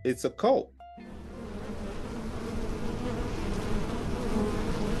 it's a cult.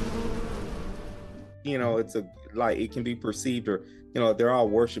 It's it can be perceived, or, they're all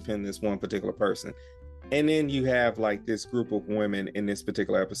worshiping this one particular person. And then you have like this group of women in this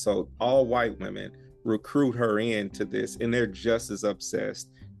particular episode, all white women, recruit her into this, and they're just as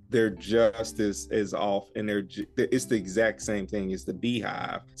obsessed. They're just as off, and it's the exact same thing as the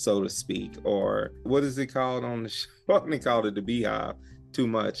Beehive, so to speak, or what is it called on the show? They called it the Beehive too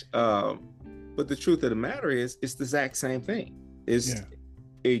much. But the truth of the matter is, it's the exact same thing.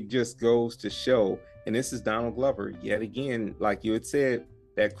 It just goes to show, and this is Donald Glover yet again, like you had said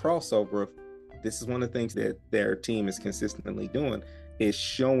that crossover of, this is one of the things that their team is consistently doing, is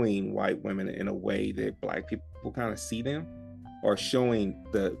showing white women in a way that Black people kind of see them, or showing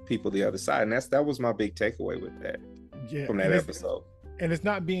the people the other side. And that was my big takeaway with that, from that episode. And it's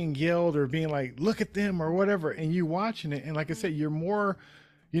not being yelled or being like, look at them or whatever. And you watching it. And like I said, you're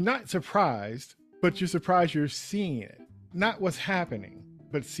not surprised, but you're surprised you're seeing it. Not what's happening,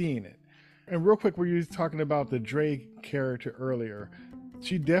 but seeing it. And real quick, where you were talking about the Dre character earlier,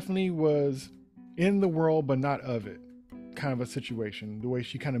 she definitely was in the world, but not of it, kind of a situation, the way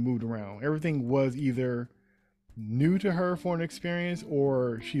she kind of moved around. Everything was either new to her for an experience,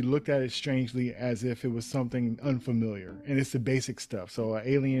 or she looked at it strangely as if it was something unfamiliar. And it's the basic stuff. So the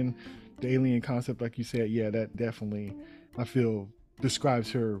alien concept, like you said, yeah, that definitely, I feel, describes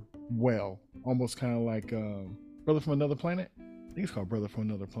her well. Almost kind of like Brother from Another Planet. I think it's called Brother from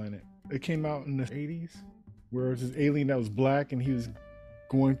Another Planet. It came out in the 80s, where it was this alien that was Black, and he was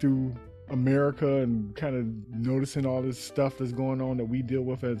going through America and kind of noticing all this stuff that's going on that we deal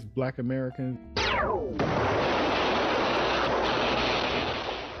with as Black Americans.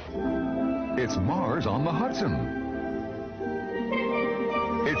 It's Mars on the Hudson.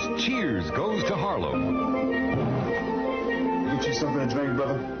 It's Cheers Goes to Harlem. Get you something to drink,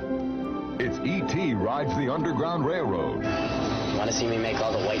 brother? It's E.T. Rides the Underground Railroad. Want to see me make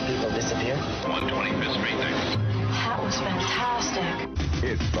all the white people disappear? 125th Street next. That was fantastic.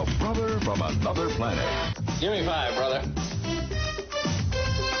 It's the Brother from Another Planet. Give me 5, brother.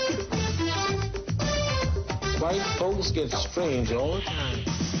 White folks get strange all the time.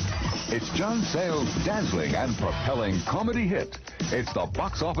 It's John Sayles' dazzling and propelling comedy hit. It's the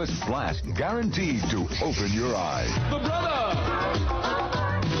box office blast guaranteed to open your eyes. The Brother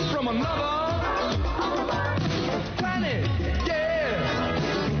from Another Planet. Yeah.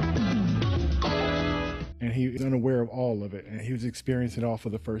 And he was unaware of all of it, and he was experiencing it all for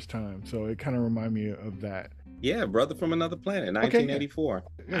the first time. So it kind of reminded me of that. Yeah, Brother from Another Planet, 1984.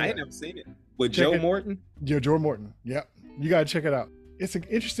 Okay. I ain't never seen it. With Joe Morton? Yeah, Joe Morton. Yep. You got to check it out. It's an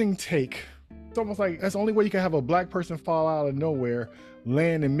interesting take. It's almost like that's the only way you can have a Black person fall out of nowhere,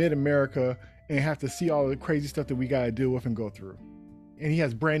 land in mid-America, and have to see all the crazy stuff that we got to deal with and go through. And he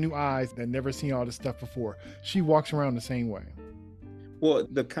has brand new eyes that never seen all this stuff before. She walks around the same way. Well,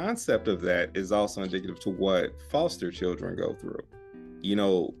 the concept of that is also indicative to what foster children go through. You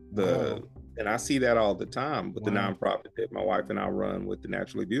know, and I see that all the time with the nonprofit that my wife and I run with the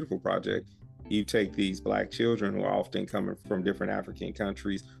Naturally Beautiful Project. You take these Black children who are often coming from different African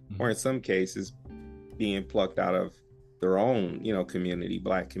countries, or in some cases being plucked out of their own, community,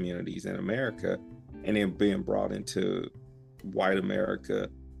 Black communities in America, and then being brought into white America.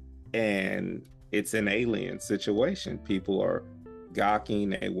 And it's an alien situation. People are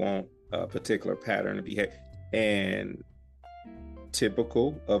gawking, they want a particular pattern of behavior. And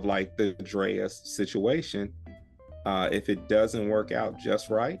typical of like the Drea's situation, if it doesn't work out just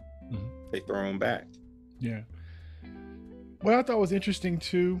right, they throw him back. Yeah. What I thought was interesting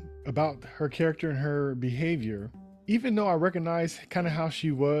too about her character and her behavior, even though I recognize kind of how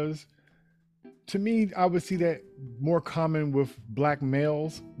she was, to me, I would see that more common with Black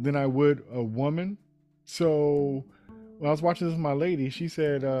males than I would a woman. So when I was watching this with my lady, she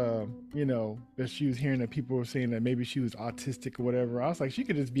said, that she was hearing that people were saying that maybe she was autistic or whatever. I was like, she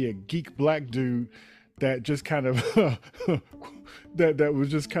could just be a geek Black dude that just kind of that was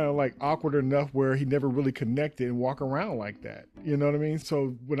just kind of like awkward enough where he never really connected and walk around like that. You know what I mean?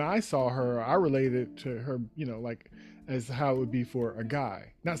 So when I saw her, I related to her, like as how it would be for a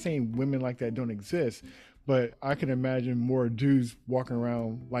guy. Not saying women like that don't exist, but I can imagine more dudes walking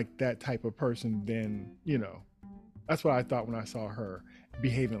around like that type of person than, that's what I thought when I saw her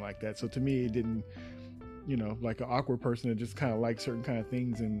behaving like that. So to me, it didn't, like an awkward person that just kind of like certain kind of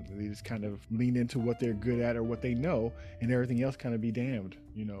things and they just kind of lean into what they're good at or what they know, and everything else kind of be damned,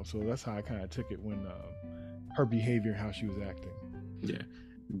 So that's how I kind of took it when her behavior, how she was acting. Yeah.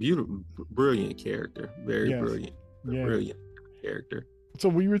 Beautiful, brilliant character. Very brilliant. Yeah. Brilliant character. So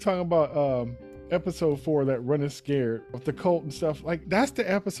when you were talking about episode 4, that Running Scared with the cult and stuff, like that's the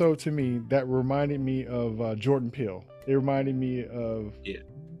episode to me that reminded me of Jordan Peele. It reminded me of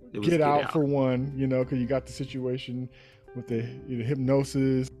Get Out for one, because you got the situation with the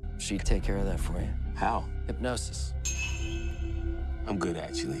hypnosis. She'd take care of that for you. How? Hypnosis. I'm good,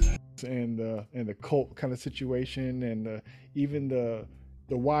 actually. And the cult kind of situation, and even the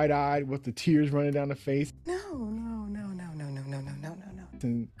wide-eyed with the tears running down the face. No.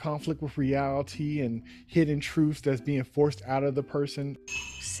 And conflict with reality and hidden truths that's being forced out of the person.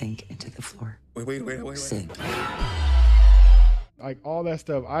 Sink into the floor. Wait. Sink. Like all that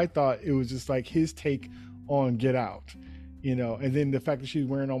stuff, I thought it was just like his take on Get Out. you know, and then the fact that she was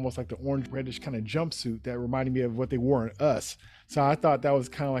wearing almost like the orange reddish kind of jumpsuit that reminded me of what they wore in Us. So I thought that was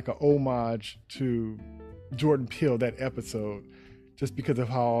kind of like an homage to Jordan Peele, that episode, just because of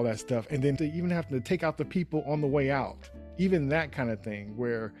how all that stuff. And then to even have to take out the people on the way out, even that kind of thing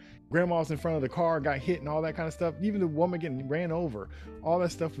where grandma's in front of the car, got hit and all that kind of stuff. Even the woman getting ran over, all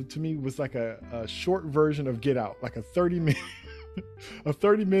that stuff to me was like a short version of Get Out, like a 30-minute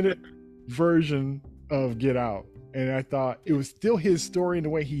version of Get Out. And I thought it was still his story in the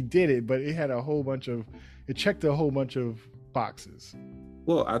way he did it, but it had it checked a whole bunch of boxes.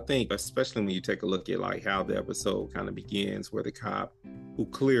 Well, I think especially when you take a look at like how the episode kind of begins, where the cop who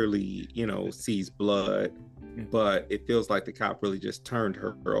clearly, you know, sees blood, but it feels like the cop really just turned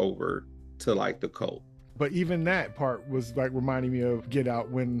her over to like the cult. But even that part was like reminding me of Get Out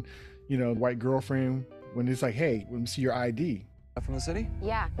when, you know, white girlfriend, when it's like, hey, let me see your ID. From the city?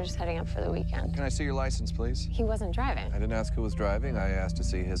 Yeah, we're just heading up for the weekend. Can I see your license, please? He wasn't driving. I didn't ask who was driving. I asked to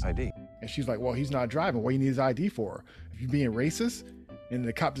see his ID. And she's like, well, he's not driving. What do you need his ID for? If you're being racist? And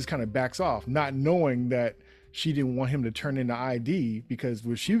the cop just kind of backs off, not knowing that she didn't want him to turn in the ID, because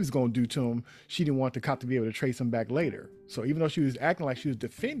what she was going to do to him, she didn't want the cop to be able to trace him back later. So even though she was acting like she was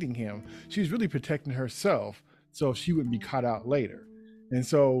defending him, she was really protecting herself so she wouldn't be caught out later. And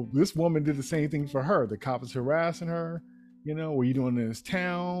so this woman did the same thing for her. The cop was harassing her. You know, what are you doing in this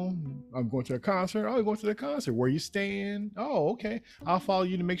town? I'm going to a concert. Oh, you're going to the concert. Where are you staying? Oh, okay. I'll follow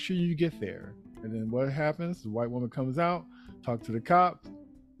you to make sure you get there. And then what happens? The white woman comes out, talk to the cop.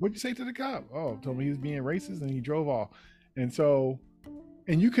 What'd you say to the cop? Oh, told me he was being racist, and he drove off. And so,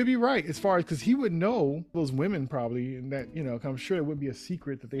 and you could be right as far as, because he would know those women probably, and that, you know, I'm sure it would be a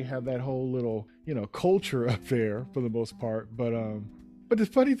secret that they have that whole little, you know, culture up there for the most part. But the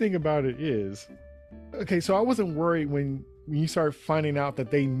funny thing about it is, okay, so I wasn't worried when you start finding out that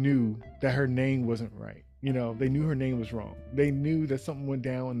they knew that her name wasn't right. You know, they knew her name was wrong. They knew that something went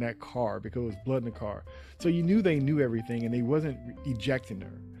down in that car because there was blood in the car. So you knew they knew everything, and they wasn't ejecting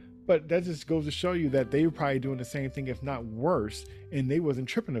her. But that just goes to show you that they were probably doing the same thing, if not worse, and they wasn't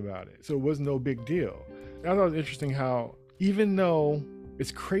tripping about it. So it was no big deal. I thought it was interesting how, even though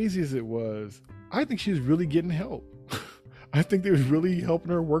as crazy as it was, I think she was really getting help. I think they was really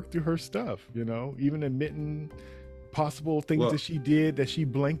helping her work through her stuff, you know, even admitting possible things that she did that she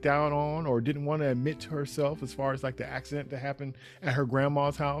blanked out on or didn't want to admit to herself, as far as like the accident that happened at her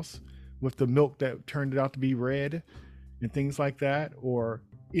grandma's house with the milk that turned it out to be red and things like that. Or,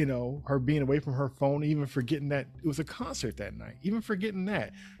 you know, her being away from her phone, even forgetting that it was a concert that night, even forgetting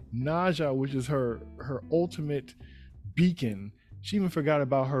that. Naja, which is her ultimate beacon, she even forgot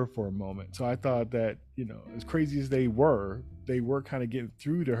about her for a moment. So I thought that, you know, as crazy as they were kind of getting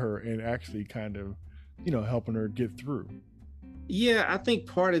through to her and actually kind of, you know, helping her get through. Yeah, I think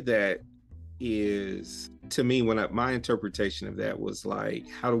part of that is, to me, my interpretation of that was like,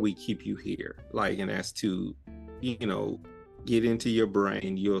 how do we keep you here? Like, and as to, you know, get into your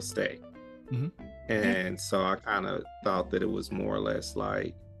brain, you'll stay. Mm-hmm. And so I kind of thought that it was more or less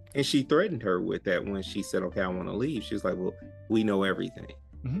like, and she threatened her with that when she said, okay, I want to leave. She was like, well, we know everything.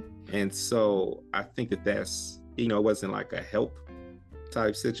 Mm-hmm. And so I think that's, you know, it wasn't like a help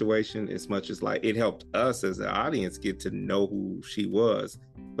type situation as much as like it helped us as an audience get to know who she was.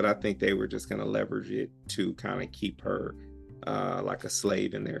 But I think they were just going to leverage it to kind of keep her like a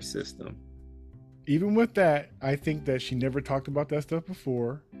slave in their system. Even with that, I think that she never talked about that stuff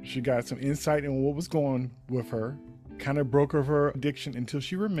before. She got some insight in what was going with her, kind of broke her addiction until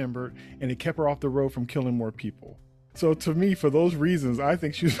she remembered, and it kept her off the road from killing more people. So to me, for those reasons, I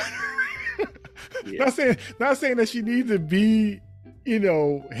think she was not saying that she needs to be, you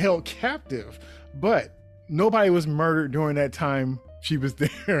know, held captive, but nobody was murdered during that time she was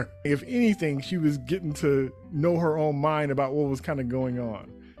there. If anything, she was getting to know her own mind about what was kind of going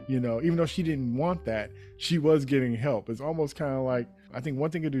on. You know, even though she didn't want that, she was getting help. It's almost kind of like, I think one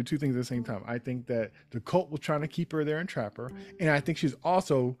thing could do two things at the same time. I think that the cult was trying to keep her there and trap her. And I think she's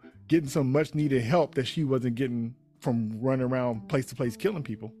also getting some much needed help that she wasn't getting from running around place to place killing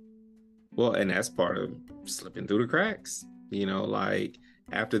people. Well, and that's part of slipping through the cracks. You know, like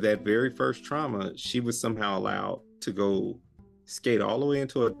after that very first trauma, she was somehow allowed to go skate all the way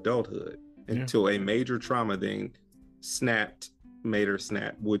into adulthood until a major trauma then made her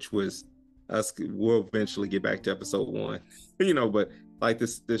snap, which was us. We'll eventually get back to episode 1, you know, but like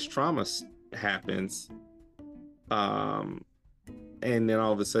this trauma happens. And then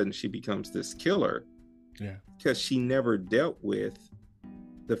all of a sudden she becomes this killer. Yeah. Because she never dealt with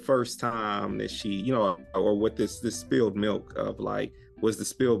the first time that she, you know, or what this spilled milk of, like, was the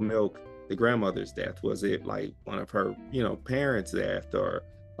spilled milk the grandmother's death? Was it like one of her, you know, parents' death? Or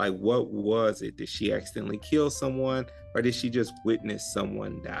Like, what was it? Did she accidentally kill someone, or did she just witness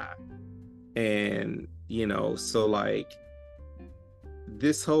someone die? And, you know, so like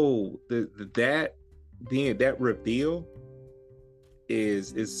this whole, that reveal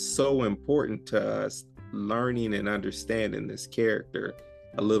is so important to us learning and understanding this character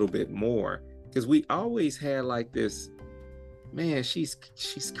a little bit more, because we always had like this, man, she's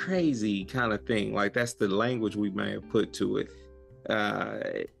crazy kind of thing. Like, that's the language we may have put to it.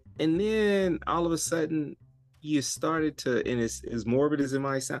 And then all of a sudden you started to, and it's as morbid as it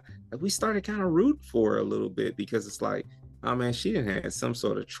might sound, like we started kind of rooting for her a little bit, because it's like, oh man, she didn't have some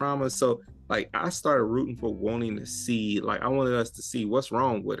sort of trauma. So like, I started rooting for, wanting to see, like, I wanted us to see what's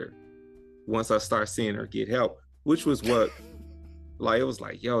wrong with her once I start seeing her get help, which was what, like, it was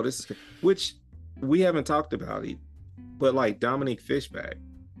like, yo, this is, which we haven't talked about it, but like Dominique Fishback,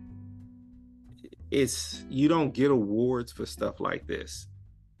 you don't get awards for stuff like this,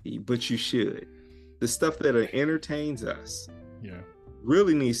 but you should. The stuff that entertains us,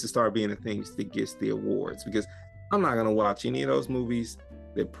 really needs to start being the things that gets the awards, because I'm not gonna watch any of those movies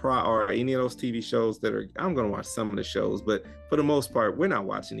or any of those TV shows I'm gonna watch some of the shows, but for the most part, we're not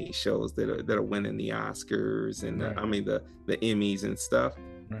watching these shows that are winning the Oscars and the Emmys and stuff.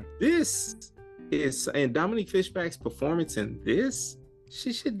 Right. This is, and Dominique Fishback's performance in this,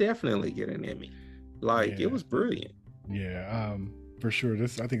 she should definitely get an Emmy. Like, it was brilliant. Yeah, for sure. I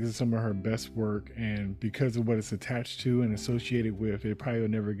think this is some of her best work, and because of what it's attached to and associated with, it probably will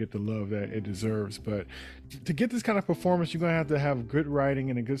never get the love that it deserves. But to get this kind of performance, you're going to have good writing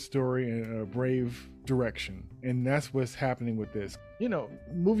and a good story and a brave direction. And that's what's happening with this. You know,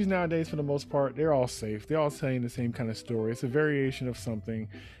 movies nowadays, for the most part, they're all safe. They're all telling the same kind of story. It's a variation of something.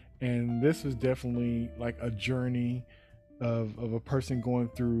 And this was definitely like a journey of a person going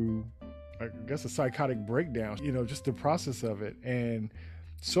through, I guess, a psychotic breakdown, you know, just the process of it. And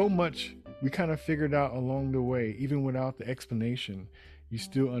so much we kind of figured out along the way, even without the explanation, you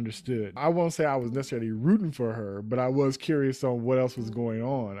still understood. I won't say I was necessarily rooting for her, but I was curious on what else was going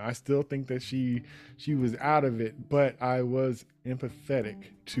on. I still think that she was out of it, but I was empathetic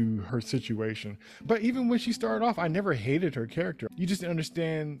to her situation. But even when she started off, I never hated her character. You just didn't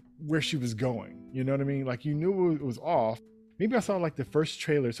understand where she was going. You know what I mean? Like, you knew it was off. Maybe I saw like the first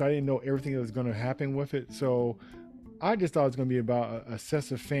trailer, so I didn't know everything that was going to happen with it. So I just thought it was going to be about a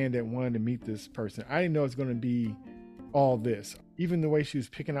obsessive fan that wanted to meet this person. I didn't know it was going to be all this. Even the way she was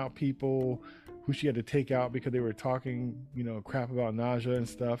picking out people who she had to take out because they were talking, you know, crap about Naja and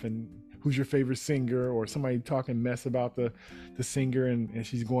stuff, and who's your favorite singer, or somebody talking mess about the singer, and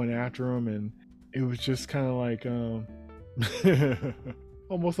she's going after him. And it was just kind of like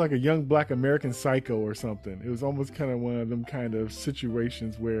almost like a young Black American Psycho or something. It was almost kind of one of them kind of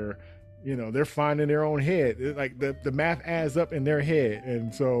situations where, you know, they're finding their own head. Like the math adds up in their head.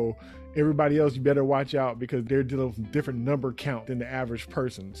 And so everybody else, you better watch out, because they're dealing with different number count than the average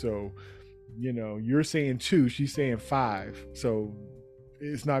person. So, you know, you're saying 2, she's saying 5. So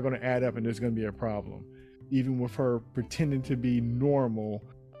it's not going to add up, and there's going to be a problem. Even with her pretending to be normal,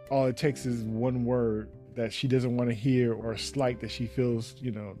 all it takes is one word that she doesn't want to hear, or a slight that she feels,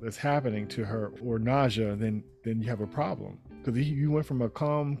 you know, that's happening to her or Naja, then you have a problem. Because you went from a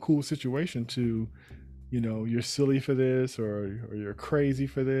calm, cool situation to, you know, you're silly for this, or you're crazy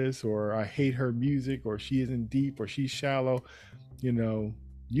for this, or I hate her music, or she isn't deep, or she's shallow. You know,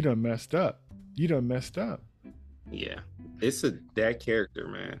 you done messed up. Yeah, it's that character,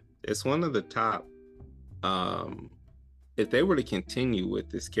 man. It's one of the top. If they were to continue with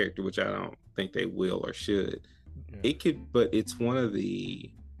this character, which I don't think they will or should, it could, but it's one of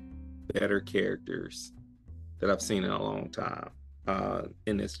the better characters that I've seen in a long time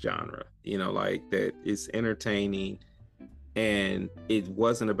in this genre. You know, like, that is entertaining, and it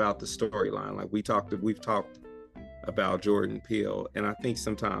wasn't about the storyline. Like we've talked about Jordan Peele, and I think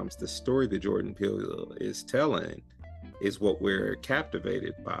sometimes the story that Jordan Peele is telling is what we're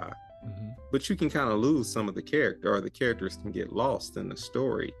captivated by. Mm-hmm. But you can kind of lose some of the character, or the characters can get lost in the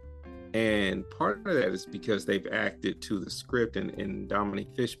story. And part of that is because they've acted to the script. And in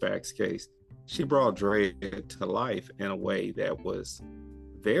Dominique Fishback's case, she brought Dre to life in a way that was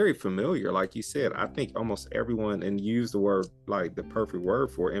very familiar. Like you said, I think almost everyone, and use the word, like the perfect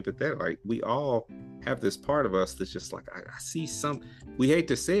word for empathetic, like we all have this part of us that's just like, I see we hate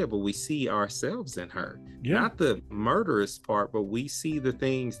to say it, but we see ourselves in her. Not the murderous part, but we see the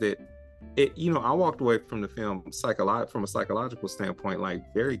things that you know, I walked away from the film from a psychological standpoint,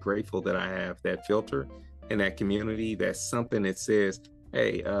 like very grateful that I have that filter in that community. That's something that says,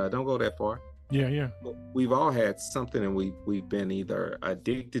 hey, don't go that far. Yeah. We've all had something, and we've been either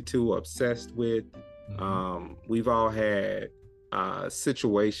addicted to, obsessed with. Mm-hmm. We've all had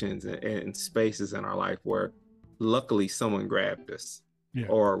situations and spaces in our life where luckily someone grabbed us,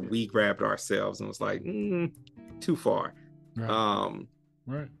 or we grabbed ourselves and was like, too far.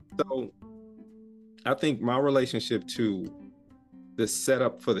 Right. So I think my relationship to the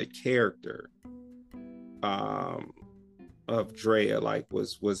setup for the character of Drea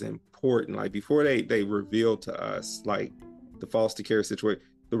was important. Like before they revealed to us like the foster care situation,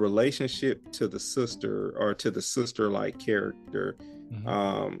 the relationship to the sister or to the sister-like character,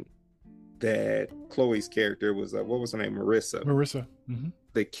 that Chloe's character was, what was her name? Marissa. Mm-hmm.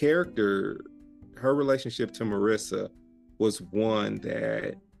 The character, her relationship to Marissa was one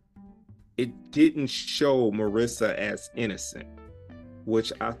that it didn't show Marissa as innocent,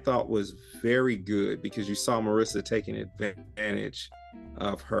 which I thought was very good, because you saw Marissa taking advantage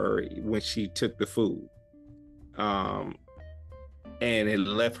of her when she took the food. And it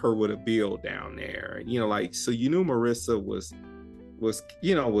left her with a bill down there, like, so Marissa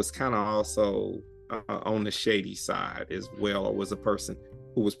was kind of also on the shady side as well, or was a person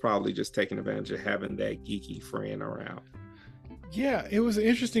who was probably just taking advantage of having that geeky friend around. Yeah, it was an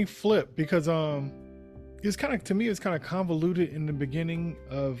interesting flip, because it's kind of, to me, it's kind of convoluted in the beginning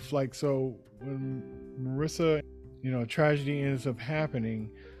of like, so when Marissa, tragedy ends up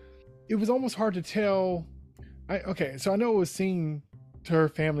happening, it was almost hard to tell. So I know it was seen to her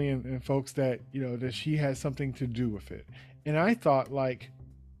family and folks that, that she had something to do with it. And I thought, like,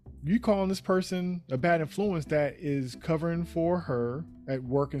 you calling this person a bad influence that is covering for her at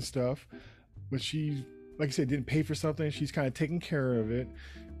work and stuff, but she, like I said, didn't pay for something. She's kind of taking care of it.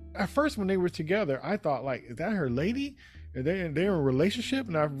 At first, when they were together, I thought, like, is that her lady? Are they're in a relationship?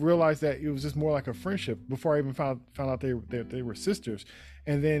 And I realized that it was just more like a friendship before I even found out they were sisters.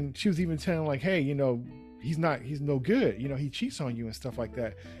 And then she was even telling, like, hey, he's no good. He cheats on you and stuff like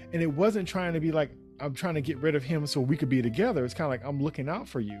that. And it wasn't trying to be like, I'm trying to get rid of him so we could be together. It's kind of like, I'm looking out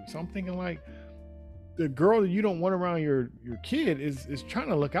for you. So I'm thinking, like, the girl that you don't want around your kid is trying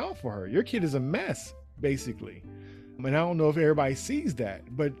to look out for her. Your kid is a mess, basically. And I don't know if everybody sees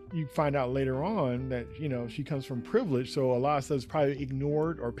that, but you find out later on that, she comes from privilege. So a lot of stuff is probably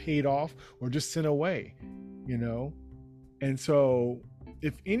ignored or paid off or just sent away, And so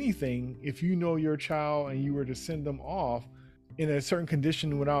if anything, if you know your child and you were to send them off in a certain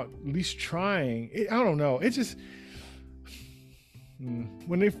condition without at least trying, I don't know. It just,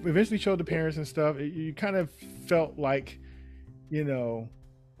 when they eventually showed the parents and stuff, you kind of felt like,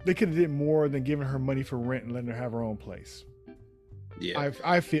 they could have did more than giving her money for rent and letting her have her own place. Yeah,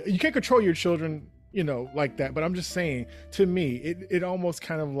 I feel you can't control your children, like that. But I'm just saying, to me, it almost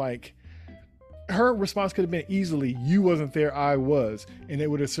kind of like her response could have been easily, "You wasn't there, I was," and it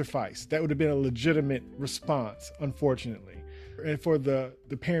would have sufficed. That would have been a legitimate response, unfortunately. And for the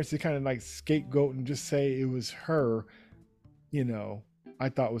parents to kind of like scapegoat and just say it was her, I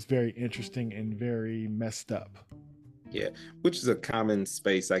thought was very interesting and very messed up. Yeah, which is a common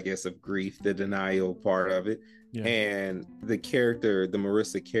space, I guess, of grief, the denial part of it. Yeah. And the character, the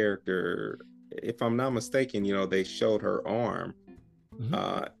Marissa character, if I'm not mistaken, they showed her arm,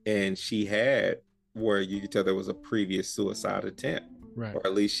 and she had, where you could tell there was a previous suicide attempt, right, or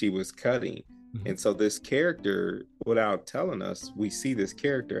at least she was cutting. And so this character, without telling us, we see this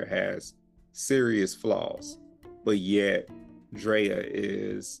character has serious flaws, but yet Drea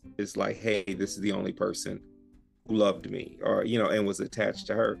is like, hey, this is the only person who loved me, or and was attached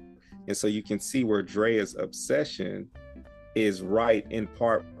to her. And so you can see where Drea's obsession is right in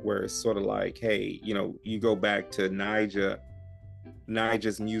part, where it's sort of like, hey, you go back to Nija's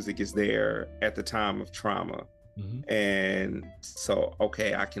music is there at the time of trauma, and so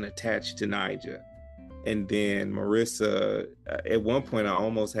okay, I can attach to Nija. And then Marissa, at one point, I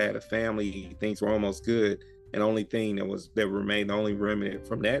almost had a family, things were almost good, and the only thing that remained, the only remnant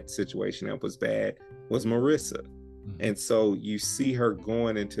from that situation that was bad was Marissa. And so you see her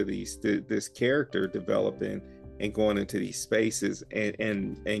going into this character developing and going into these spaces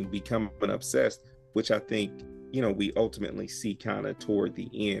and becoming obsessed, which I think, we ultimately see kind of toward the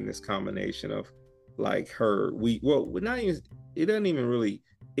end, this combination of like her,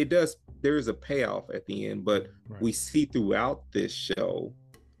 there is a payoff at the end, but right, we see throughout this show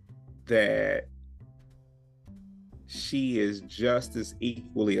that she is just as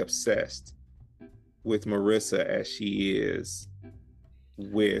equally obsessed with Marissa as she is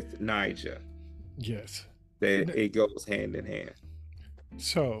with Nija. Yes. That it goes hand in hand.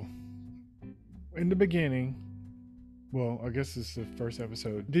 So, in the beginning, well, I guess it's the first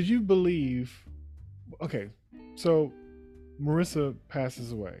episode. Did you believe, okay, so Marissa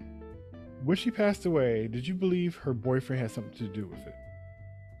passes away. When she passed away, did you believe her boyfriend had something to do with it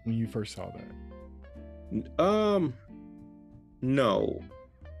when you first saw that? No,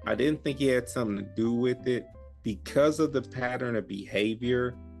 I didn't think he had something to do with it because of the pattern of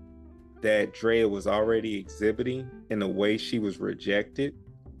behavior that Drea was already exhibiting and the way she was rejected.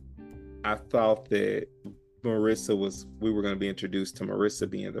 I thought that we were going to be introduced to Marissa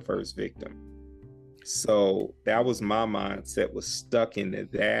being the first victim. So that was my mindset, was stuck into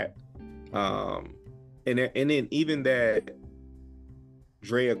that. And then even that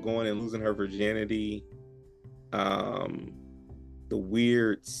Drea going and losing her virginity, the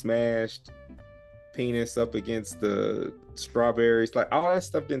weird smashed penis up against the strawberries, like all that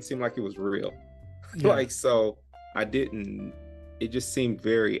stuff didn't seem like it was real. Yeah. So it just seemed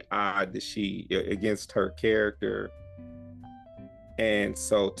very odd that she, against her character. And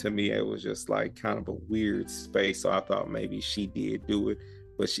so to me, it was just like kind of a weird space. So I thought maybe she did do it,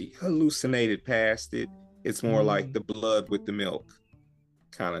 but she hallucinated past it. It's more like the blood with the milk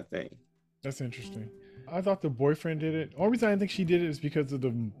kind of thing. That's interesting. I thought the boyfriend did it. Only reason I didn't think she did it is because of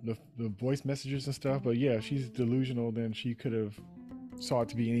the voice messages and stuff. But yeah, if she's delusional, then she could have saw it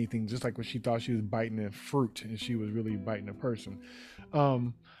to be anything, just like when she thought she was biting a fruit and she was really biting a person.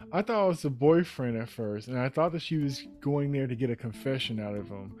 I thought it was the boyfriend at first, and I thought that she was going there to get a confession out of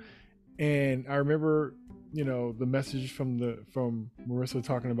him. And I remember, the message from Marissa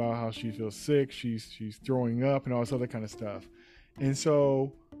talking about how she feels sick, she's throwing up and all this other kind of stuff. And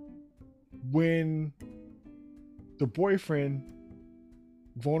so when the boyfriend,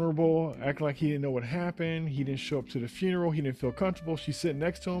 vulnerable, acting like he didn't know what happened, he didn't show up to the funeral, he didn't feel comfortable, she's sitting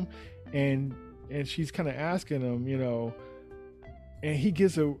next to him and she's kind of asking him, and he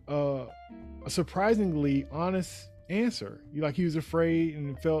gives a surprisingly honest answer. Like he was afraid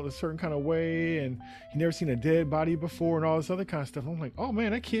and felt a certain kind of way, and he never seen a dead body before and all this other kind of stuff. I'm like, oh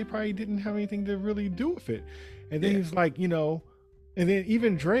man, that kid probably didn't have anything to really do with it. And then he's like, and then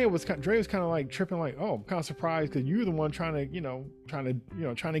even Drea was kind of like tripping, like, oh, I'm kind of surprised because you're the one trying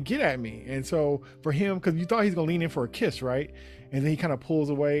to get at me. And so for him, because you thought he's gonna lean in for a kiss, right? And then he kind of pulls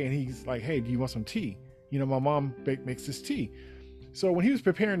away and he's like, hey, do you want some tea? My mom makes this tea. So when he was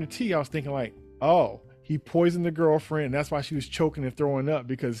preparing the tea, I was thinking like, oh, he poisoned the girlfriend, and that's why she was choking and throwing up,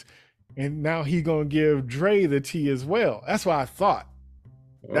 and now he's gonna give Dre the tea as well. That's what I thought.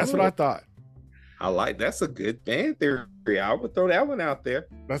 That's what I thought. That's a good fan theory. I would throw that one out there.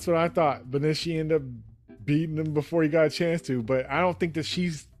 That's what I thought. But then she ended up beating him before he got a chance to. But I don't think that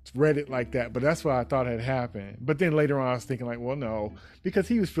she's read it like that. But that's what I thought had happened. But then later on, I was thinking like, well, no, because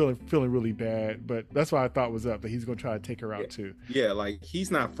he was feeling really bad. But that's what I thought was up, that he's going to try to take her out too. Yeah, like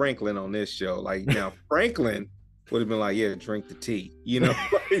he's not Franklin on this show. Like now Franklin would have been like, yeah, drink the tea,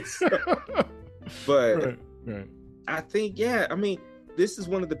 But right. I think, this is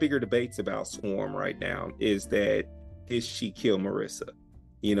one of the bigger debates about Swarm right now, is that did she kill Marissa?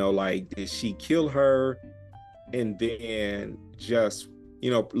 Did she kill her and then just,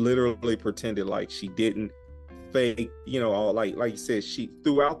 literally pretended like she didn't, fake, all like you said, she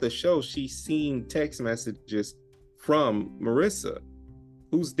throughout the show, she's seen text messages from Marissa,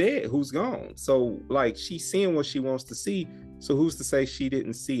 who's dead, who's gone. So like she's seeing what she wants to see. So who's to say she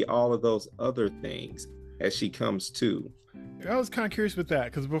didn't see all of those other things as she comes to? I was kind of curious with that,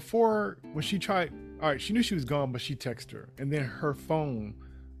 because before, when she tried, all right, she knew she was gone, but she texted her, and then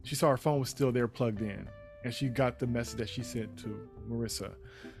she saw her phone was still there plugged in, and she got the message that she sent to Marissa.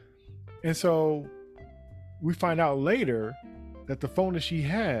 And so we find out later that the phone that she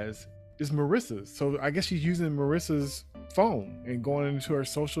has is Marissa's. So I guess she's using Marissa's phone and going into her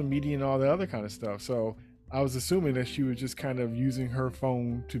social media and all the other kind of stuff. So I was assuming that she was just kind of using her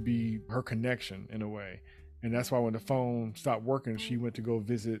phone to be her connection in a way. And that's why when the phone stopped working, she went to go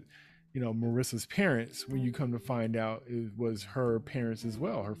visit, Marissa's parents, when you come to find out it was her parents as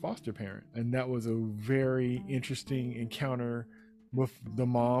well, her foster parent. And that was a very interesting encounter with the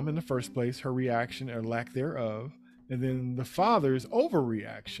mom in the first place, her reaction or lack thereof, and then the father's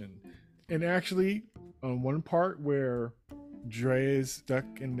overreaction. And actually, on one part where Dre is stuck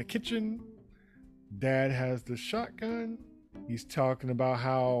in the kitchen, Dad has the shotgun. He's talking about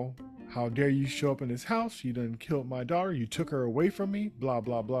how dare you show up in his house? You done killed my daughter. You took her away from me. Blah,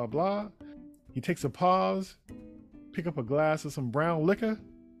 blah, blah, blah. He takes a pause, pick up a glass of some brown liquor,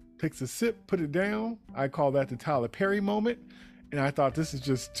 takes a sip, put it down. I call that the Tyler Perry moment. And I thought, this is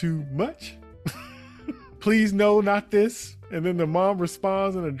just too much. Please no, not this. And then the mom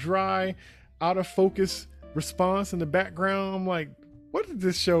responds in a dry, out of focus response in the background. I'm like, what did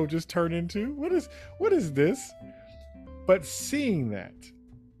this show just turn into? What is this? But seeing that,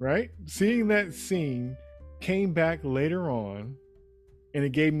 right? Seeing that scene came back later on, and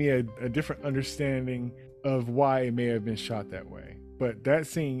it gave me a different understanding of why it may have been shot that way. But that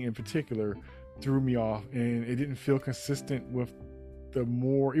scene in particular threw me off, and it didn't feel consistent with the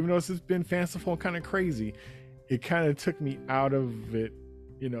more, even though it's just been fanciful and kind of crazy, it kind of took me out of it,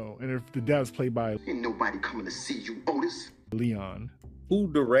 you know. And if the dad was played by ain't nobody coming to see you, Otis. Leon.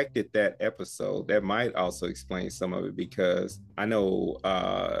 Who directed that episode? That might also explain some of it, because I know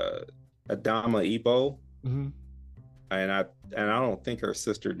Adama Ebo, mm-hmm. and I don't think her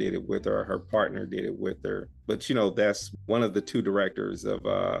sister did it with her, or her partner did it with her. But you know, that's one of the two directors of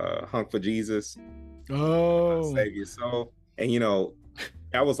Hunk for Jesus. Oh, Save Your Soul. And you know,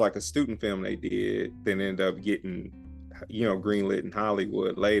 that was like a student film they did, then ended up getting, you know, greenlit in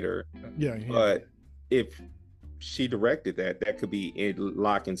Hollywood later. Yeah. But if she directed that, that could be in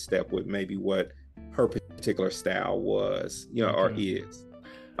lock and step with maybe what her particular style was, you know, or is.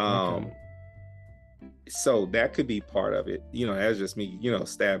 So that could be part of it. You know, that's just me, you know,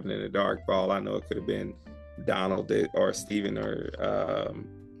 stabbing in the dark. For all I know, it could have been Donald or Steven, or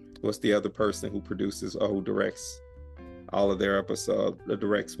what's the other person who produces or who directs all of their episodes,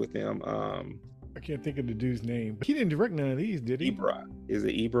 directs with them. I can't think of the dude's name, but he didn't direct none of these, did he? Ibra. Is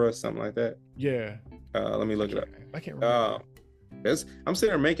it Ibra? Something like that? Yeah. Let me look it up. I can't remember. I'm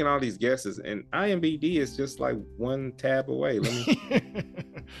sitting there making all these guesses, and IMDb is just like one tab away. Let me.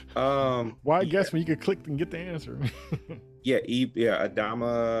 Why guess when you could click and get the answer? Adama,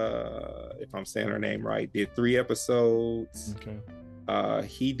 if I'm saying her name right, did 3 episodes. Okay.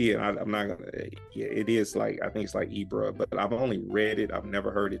 He did. I'm not gonna. Yeah, it is like, I think it's like Ibra, but I've only read it. I've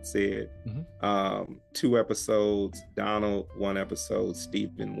never heard it said. Mm-hmm. 2 episodes. Donald 1 episode.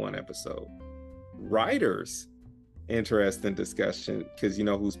 Steven 1 episode. Writers, interesting discussion, because you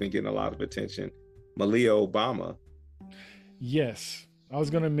know who's been getting a lot of attention? Malia Obama. Yes, I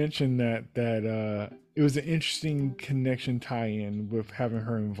was going to mention that it was an interesting connection tie-in with having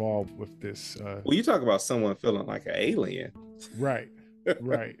her involved with this. Well, you talk about someone feeling like an alien. Right.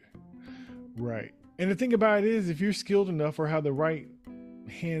 And the thing about it is, if you're skilled enough or have the right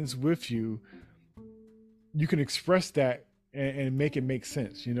hands with you, you can express that and make it make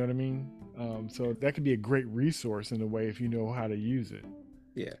sense. You know what I mean? So that could be a great resource in a way if you know how to use it.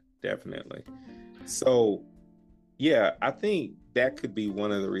 Yeah, definitely. So, yeah, I think that could be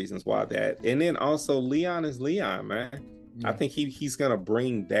one of the reasons why that. And then also Leon is Leon, man. Yeah. I think he's going to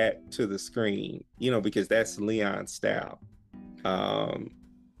bring that to the screen, you know, because that's Leon's style.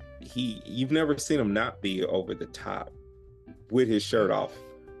 You've never seen him not be over the top with his shirt off,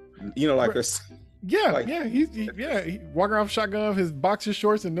 you know, like he walking around with shotgun, his boxer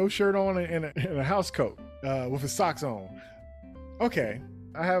shorts and no shirt on, and a house coat with his socks on. Okay,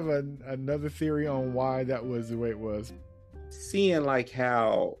 I have another theory on why that was the way it was. Seeing like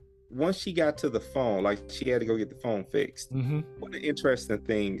how once she got to the phone, like she had to go get the phone fixed. Mm-hmm. One of the interesting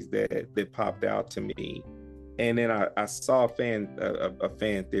things that popped out to me, and then I saw a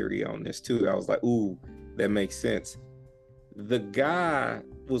fan theory on this too. I was like, ooh, that makes sense. The guy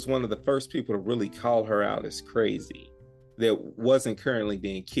was one of the first people to really call her out as crazy that wasn't currently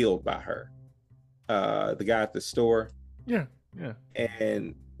being killed by her. The guy at the store. Yeah.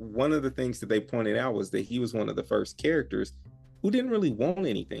 And one of the things that they pointed out was that he was one of the first characters who didn't really want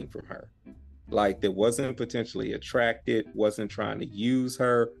anything from her. Like, that wasn't potentially attracted, wasn't trying to use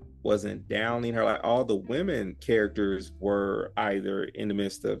her, wasn't downing her. Like, all the women characters were either in the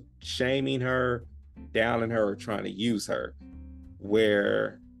midst of shaming her, downing her, or trying to use her.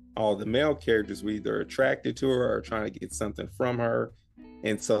 Where all the male characters were either attracted to her or trying to get something from her.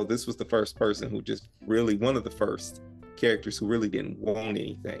 And so this was the first person who just really, one of the first characters who really didn't want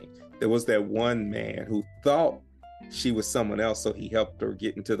anything. There was that one man who thought she was someone else, so he helped her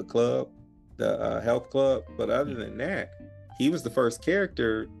get into the club, the health club. But other than that, he was the first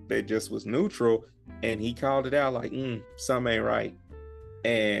character that just was neutral, and he called it out like, something ain't right.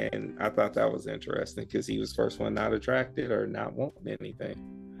 And I thought that was interesting because he was first one not attracted or not wanting anything.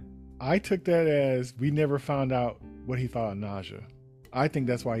 I took that as we never found out what he thought of Naja. I think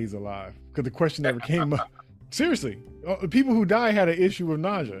that's why he's alive, because the question never came up. Seriously, people who die had an issue with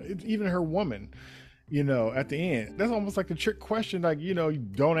Naja. Even her woman, you know, at the end. That's almost like a trick question, like, you know, you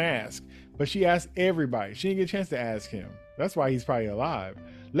don't ask. But she asked everybody. She didn't get a chance to ask him. That's why he's probably alive.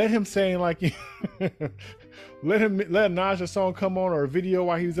 Let him say, like, let Naja song come on, or a video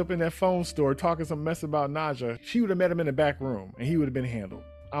while he was up in that phone store talking some mess about Naja. She would have met him in the back room and he would have been handled.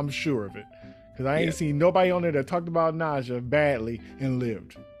 I'm sure of it. Because I ain't seen nobody on there that talked about Naja badly and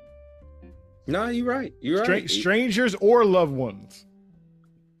lived. No, you're right. You're right. Strangers or loved ones.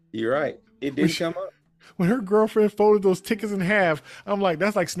 You're right. It did come up. When her girlfriend folded those tickets in half, I'm like,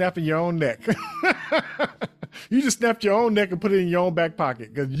 that's like snapping your own neck. You just snapped your own neck and put it in your own back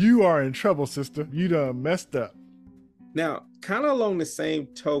pocket, because you are in trouble, sister. You done messed up. Now, kind of along the same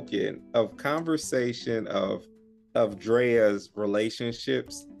token of conversation of Drea's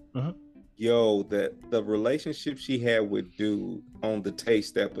relationships. Yo, the relationship she had with Dude on the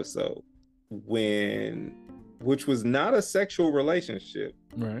Taste episode, which was not a sexual relationship,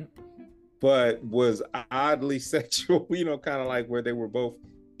 right? But was oddly sexual, you know, kind of like where they were both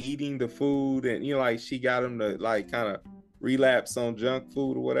eating the food, and you know, like she got him to like kind of relapse on junk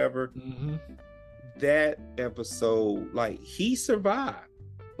food or whatever. That episode, like, he survived.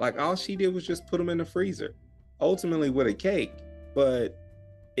 Like, all she did was just put him in the freezer, ultimately with a cake. But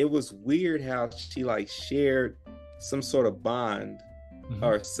it was weird how she like shared some sort of bond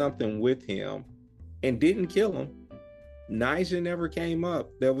or something with him and didn't kill him. Nyjah never came up.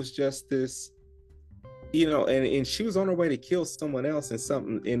 There was just this, you know, and she was on her way to kill someone else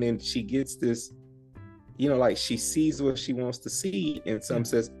and then she gets this, you know, like she sees what she wants to see, and some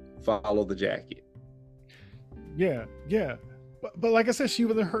says, follow the jacket. Yeah. But like I said, she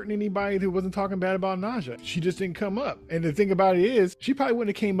wasn't hurting anybody who wasn't talking bad about Nyjah. She just didn't come up. And the thing about it is, she probably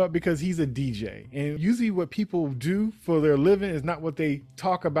wouldn't have came up because he's a DJ. And usually what people do for their living is not what they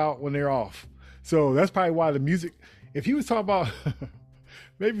talk about when they're off. So that's probably why the music, if he was talking about,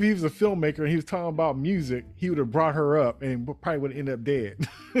 maybe if he was a filmmaker and he was talking about music, he would have brought her up and probably would have ended up dead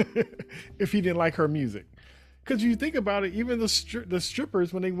if he didn't like her music. Because you think about it, even the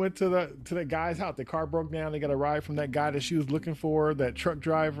strippers, when they went to that guy's house, the car broke down. They got a ride from that guy that she was looking for, that truck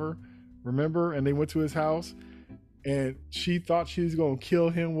driver, remember? And they went to his house, and she thought she was going to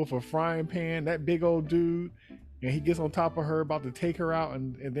kill him with a frying pan, that big old dude. And he gets on top of her, about to take her out.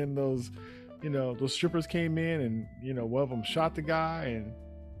 And then those strippers came in, and, you know, one of them shot the guy,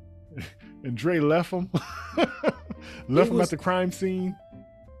 and Dre left him. left him at the crime scene.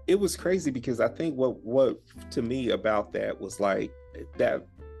 It was crazy because I think what to me about that was like, that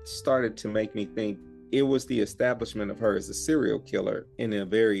started to make me think it was the establishment of her as a serial killer in a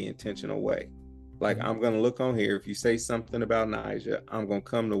very intentional way. Like, I'm going to look on here. If you say something about Nyjah, I'm going to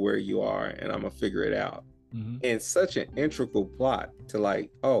come to where you are and I'm going to figure it out. And such an integral plot to like,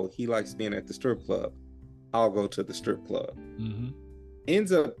 oh, he likes being at the strip club, I'll go to the strip club.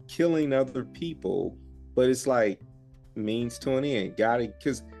 Ends up killing other people, but it's like means to an end. Got it.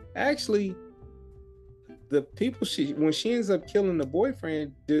 Because actually, the people when she ends up killing the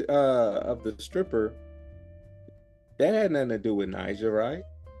boyfriend of the stripper, that had nothing to do with Nyjah, right?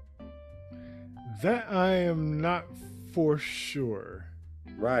 That I am not for sure.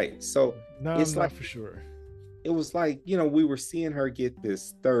 Right. So no, it's I'm like, not for sure. It was like, you know, we were seeing her get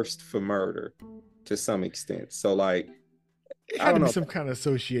this thirst for murder to some extent. So like, it had to be some kind of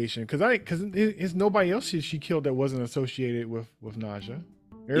association, because it's nobody else she killed that wasn't associated with Nyjah.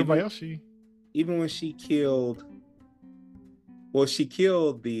 Everybody else even when she killed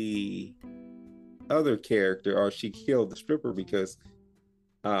the other character, or she killed the stripper because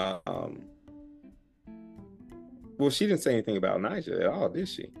she didn't say anything about Nyjah at all, did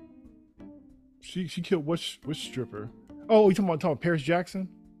she? She killed which stripper? Oh, you talking about Paris Jackson?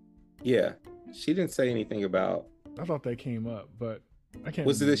 Yeah, she didn't say anything about. I thought that came up, but I can't.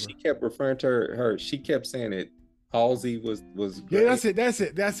 Was it that she kept referring to her? She kept saying that Halsey was. Great. Yeah, that's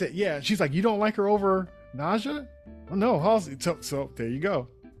it. Yeah, she's like, you don't like her over Nyjah? Oh, no, Halsey. So there you go.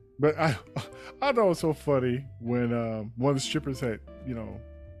 But I thought it was so funny when one of the strippers had, you know,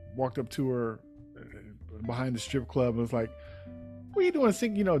 walked up to her behind the strip club and was like, what are you doing?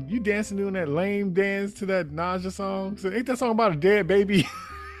 Singing, you know, you dancing, doing that lame dance to that Nyjah song? So ain't that song about a dead baby?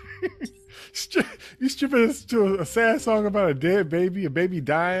 You stripping to a sad song about a dead baby, a baby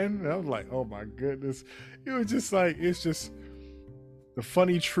dying? And I was like, oh my goodness. It was just like, it's just the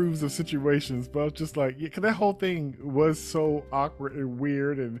funny truths of situations. But I was just like, yeah, because that whole thing was so awkward and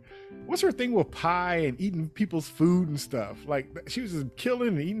weird. And what's her thing with pie and eating people's food and stuff? Like, she was just killing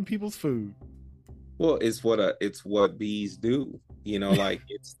and eating people's food. Well, it's what bees do. You know, like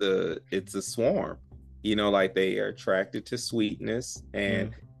it's a swarm. You know, like they are attracted to sweetness,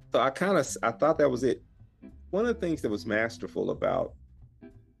 and so I thought that was it. One of the things that was masterful about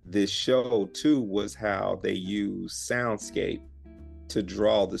this show too was how they used soundscape to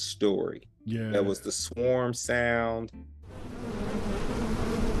draw the story. Yeah, that was the swarm sound.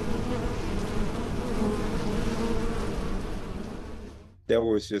 There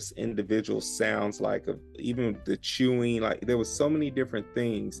was just individual sounds, like even the chewing, like there was so many different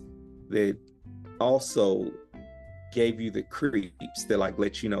things that also gave you the creeps that like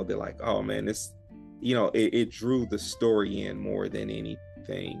let you know that like, oh man, this, you know, it drew the story in more than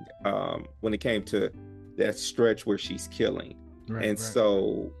anything when it came to that stretch where she's killing. Right.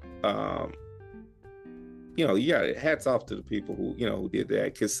 So you know, yeah, hats off to the people who, you know, who did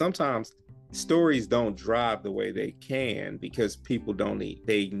that, because sometimes stories don't drive the way they can because people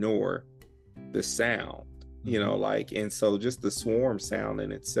they ignore the sound, you know, like, and so just the swarm sound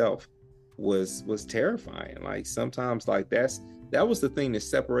in itself was terrifying. Like sometimes like that was the thing that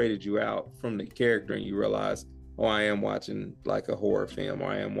separated you out from the character, and you realize, oh, I am watching like a horror film, or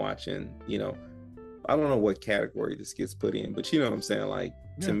I am watching, you know, I don't know what category this gets put in, but you know what I'm saying? Like,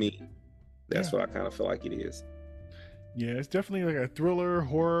 to me, that's what I kind of feel like it is. Yeah, it's definitely like a thriller,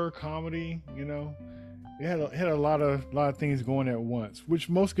 horror, comedy, you know. It had a lot of things going at once, which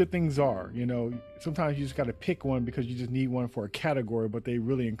most good things are, you know. Sometimes you just got to pick one because you just need one for a category, but they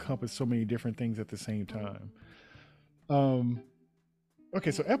really encompass so many different things at the same time.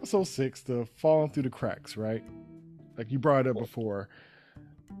 Okay, so episode 6, the falling through the cracks, right? Like you brought it up before.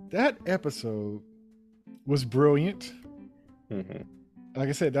 That episode was brilliant. Mm-hmm. Like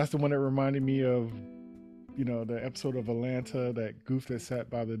I said, that's the one that reminded me of, you know, the episode of Atlanta, that goof that sat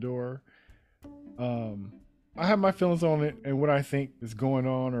by the door. I have my feelings on it and what I think is going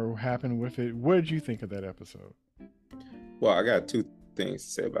on or happened with it. What did you think of that episode? Well, I got 2 things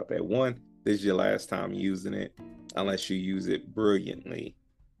to say about that. One, this is your last time using it, unless you use it brilliantly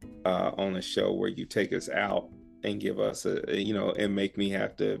on a show where you take us out and give us you know, and make me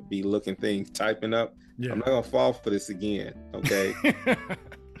have to be looking things, typing up. Yeah. I'm not gonna fall for this again, okay?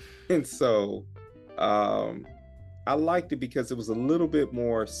 And so I liked it because it was a little bit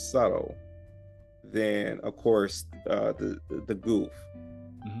more subtle than, of course, the goof.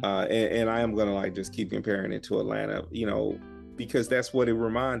 Mm-hmm. And I am gonna like just keep comparing it to Atlanta, you know, because that's what it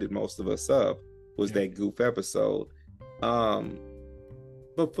reminded most of us of, was that goof episode.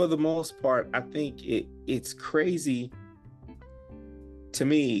 But for the most part, I think it's crazy. To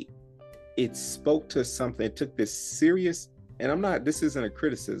me, it spoke to something. It took this serious, and this isn't a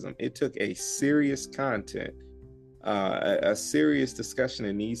criticism. It took a serious content, a serious discussion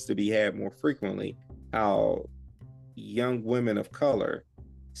that needs to be had more frequently, how young women of color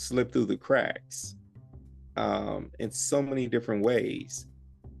slip through the cracks in so many different ways.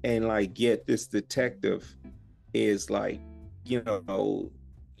 And like, yet this detective is like, you know,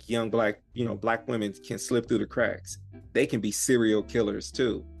 young black women can slip through the cracks. They can be serial killers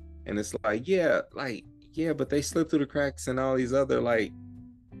too. And it's like, but they slip through the cracks in all these other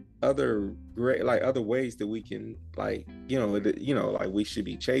other ways that we can, like, you know, like we should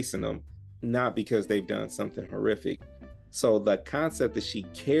be chasing them, not because they've done something horrific. So the concept that she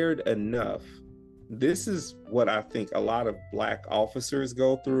cared enough, this is what I think a lot of black officers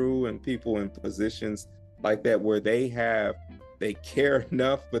go through, and people in positions like that, where they care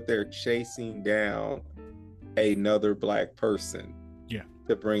enough, but they're chasing down another black person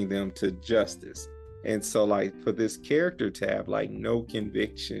to bring them to justice. And so like, for this character to have like no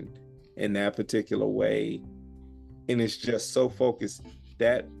conviction in that particular way, and it's just so focused,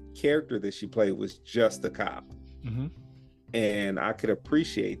 that character that she played was just a cop. Mm-hmm. And I could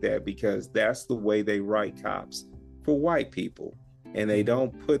appreciate that, because that's the way they write cops for white people. And they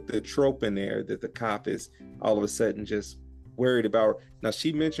don't put the trope in there that the cop is all of a sudden just worried about. Now,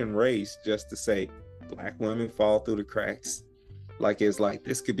 she mentioned race just to say black women fall through the cracks. Like, it's like,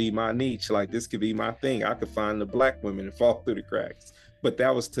 this could be my niche. Like, this could be my thing. I could find the black women and fall through the cracks. But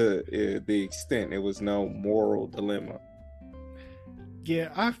that was to the extent. There was no moral dilemma.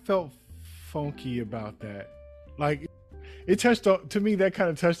 Yeah, I felt funky about that. Like, it touched on, to me, that kind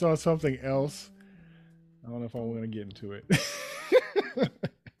of touched on something else. I don't know if I'm going to get into it.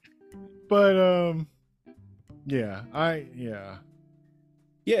 But, yeah,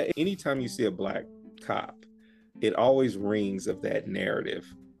 anytime you see a black cop, it always rings of that narrative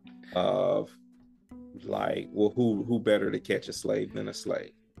of like, well, who better to catch a slave than a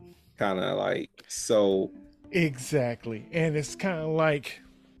slave? Kind of like, so. Exactly. And it's kind of like,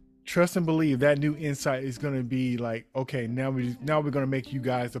 trust and believe that new insight is going to be like, okay, now we're going to make you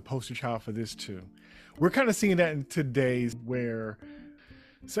guys the poster child for this too. We're kind of seeing that in today's, where,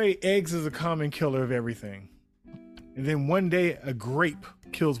 say, eggs is a common killer of everything. And then one day a grape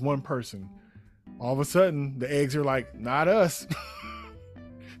kills one person. All of a sudden, the eggs are like, not us.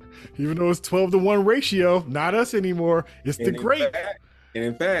 Even though it's 12-to-1 ratio, not us anymore. It's the grape. And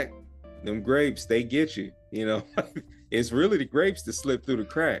in fact, them grapes, they get you, you know. It's really the grapes that slip through the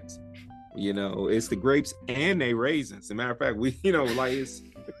cracks. You know, it's the grapes and they raisins. As a matter of fact, we, you know, like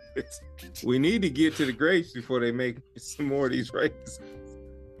we need to get to the grapes before they make some more of these raisins.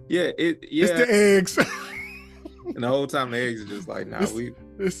 Yeah, it's the eggs. And the whole time the eggs are just like, nah,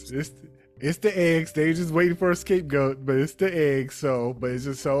 it's the eggs. They just waiting for a scapegoat, but it's the eggs. So, but it's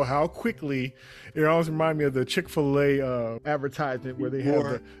just so how quickly. It always reminds me of the Chick-fil-A advertisement where they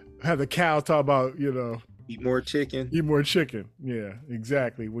have the cow talk about, you know, eat more chicken. Eat more chicken. Yeah,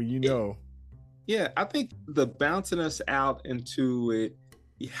 exactly. Well, you know. Yeah, I think the bouncing us out into it,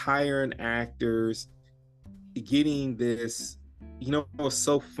 hiring actors, getting this, it was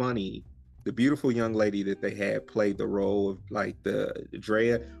so funny. The beautiful young lady that they had played the role of like the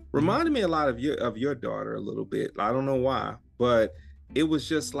Drea reminded me a lot of your daughter a little bit. I don't know why, but it was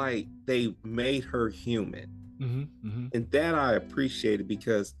just like they made her human. And that I appreciated,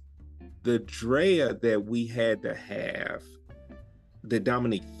 because the Drea that we had to have, that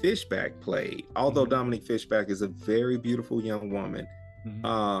Dominique Fishback played, although Dominique Fishback is a very beautiful young woman,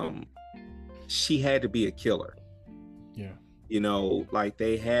 she had to be a killer. Yeah. Like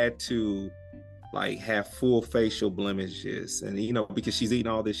they had to like have full facial blemishes, and because she's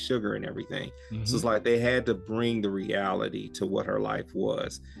eating all this sugar and everything. So it's like they had to bring the reality to what her life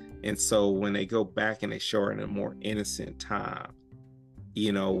was. And so when they go back and they show her in a more innocent time,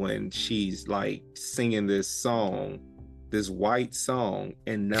 when she's like singing this white song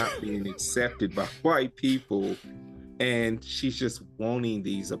and not being accepted by white people, and she's just wanting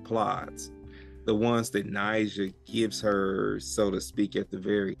these applauds, the ones that Naija gives her, so to speak, at the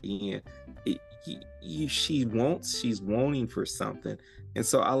very end. She's wanting for something. And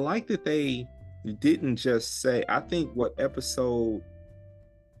so I like that they didn't just say, I think what episode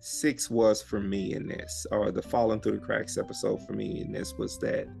 6 was for me in this, or the Falling Through the Cracks episode for me in this, was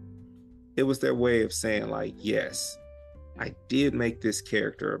that it was their way of saying like, yes, I did make this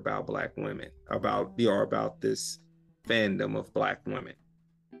character about Black women, about this fandom of Black women,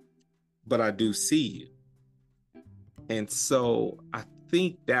 but I do see you. And so I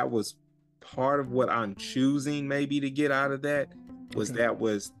think that was part of what I'm choosing maybe to get out of that, was that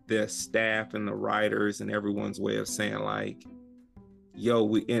was the staff and the writers and everyone's way of saying like,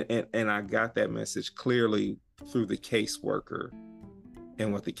 yo, and I got that message clearly through the caseworker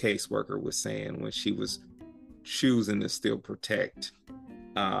and what the caseworker was saying when she was choosing to still protect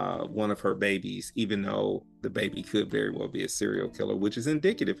one of her babies, even though the baby could very well be a serial killer, which is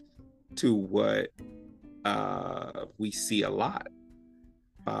indicative to what we see a lot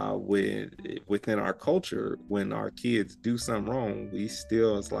within our culture. When our kids do something wrong, we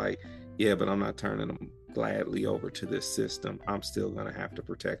still, it's like, yeah, but I'm not turning them gladly over to this system. I'm still gonna have to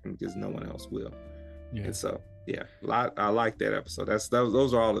protect them because no one else will. Yeah. And so yeah, I like that episode.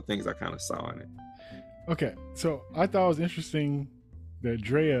 Those are all the things I kind of saw in it. Okay, so I thought it was interesting that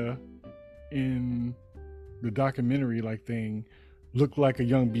Drea in the documentary thing looked like a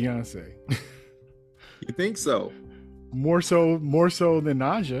young Beyonce. You think so? More so than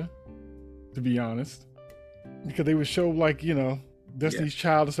Naija, to be honest, because they would show Destiny's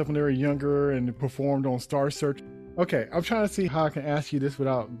Child and stuff when they were younger and performed on Star Search. Okay, I'm trying to see how I can ask you this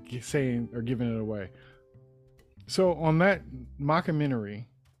without saying or giving it away. So on that mockumentary,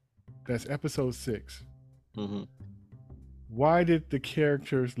 that's episode 6. Why did the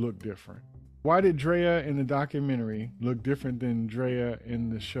characters look different? Why did Drea in the documentary look different than Drea in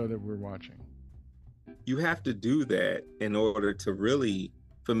the show that we're watching? You have to do that in order to really,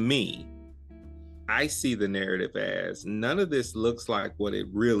 for me, I see the narrative as none of this looks like what it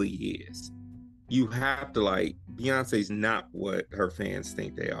really is. You have to Beyonce's not what her fans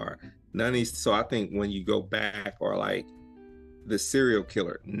think they are. None of these, so I think when you go back, or the serial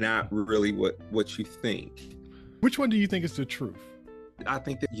killer, not really what you think. Which one do you think is the truth? I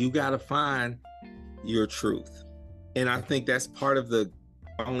think that you got to find your truth. And I think that's part of the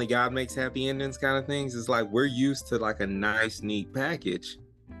only God makes happy endings kind of things. Is we're used to a nice, neat package.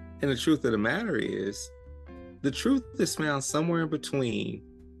 And the truth of the matter is, the truth is found somewhere in between.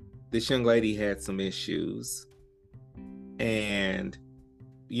 This young lady had some issues, and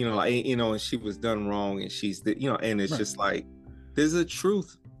and she was done wrong, and she's and it's just there's a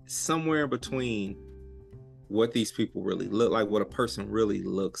truth somewhere in between what these people really look like, what a person really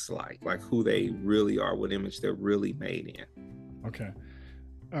looks like who they really are, what image they're really made in. Okay.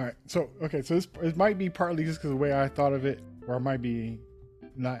 All right. So it might be partly just because of the way I thought of it, or I might be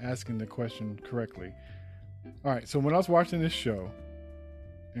not asking the question correctly. All right. So when I was watching this show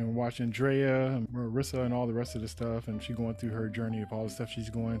and watching Drea and Marissa and all the rest of the stuff, and she going through her journey of all the stuff she's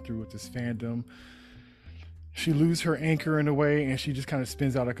going through with this fandom, she loses her anchor in a way, and she just kind of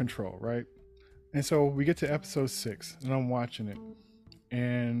spins out of control, right? And so we get to episode 6, and I'm watching it,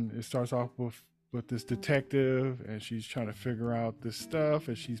 and it starts off with this detective, and she's trying to figure out this stuff,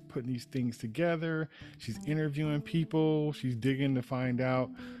 and she's putting these things together. She's interviewing people. She's digging to find out.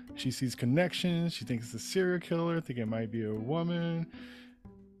 She sees connections. She thinks it's a serial killer. Think it might be a woman.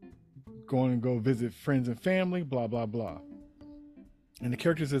 Going to go visit friends and family, blah, blah, blah. And the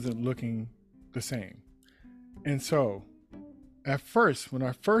characters isn't looking the same. And so at first, when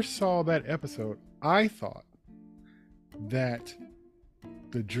I first saw that episode, I thought that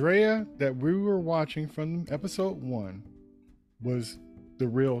the Drea that we were watching from episode 1 was the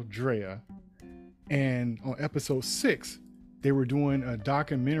real Drea. And on episode 6, they were doing a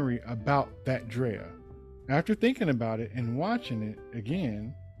documentary about that Drea. After thinking about it and watching it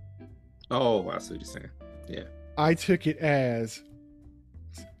again. Oh, I see what you're saying. Yeah. I took it as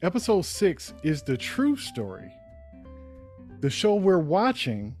episode 6 is the true story. The show we're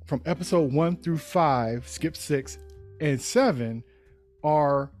watching from episode 1 through 5, skip 6 and 7,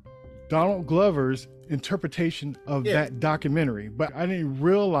 are Donald Glover's interpretation of that documentary. But I didn't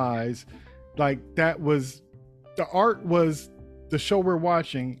realize like that was, the art was the show we're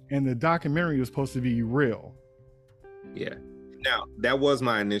watching and the documentary was supposed to be real. Yeah. Now, that was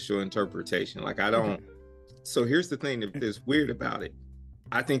my initial interpretation. Like, I don't, so here's the thing that's weird about it.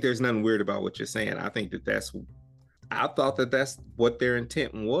 I think there's nothing weird about what you're saying. I think I thought that's what their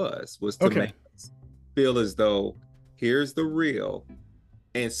intent was to make us feel as though here's the real.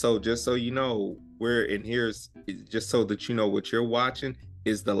 And so just so you know, here's just so that you know what you're watching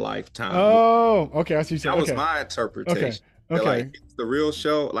is the Lifetime. Oh, okay. I see. That was my interpretation. Okay. Like, it's the real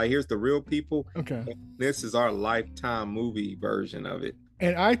show. Like, here's the real people. Okay. This is our Lifetime movie version of it.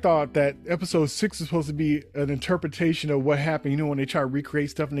 And I thought that episode 6 was supposed to be an interpretation of what happened. You know, when they try to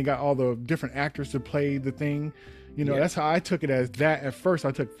recreate stuff and they got all the different actors to play the thing. You know, that's how I took it as that. At first,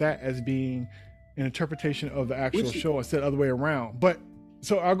 I took that as being an interpretation of the actual show instead of the other way around. But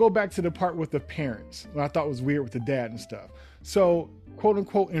so I'll go back to the part with the parents. What I thought was weird with the dad and stuff. So, quote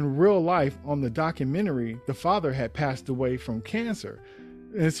unquote, in real life on the documentary, the father had passed away from cancer.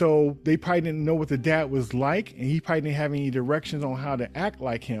 And so they probably didn't know what the dad was like, and he probably didn't have any directions on how to act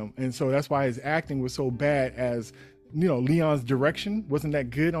like him. And so that's why his acting was so bad, as you know, Leon's direction wasn't that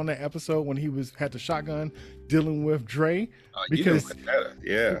good on that episode when he had the shotgun dealing with Dre, because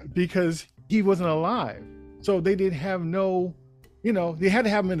he wasn't alive. So they didn't have they had to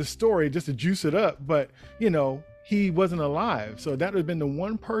have him in the story just to juice it up, but he wasn't alive. So that would have been the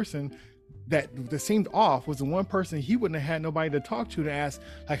one person that seemed off, was the one person he wouldn't have had nobody to talk to ask,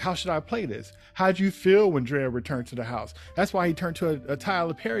 like, how should I play this? How'd you feel when Drea returned to the house? That's why he turned to a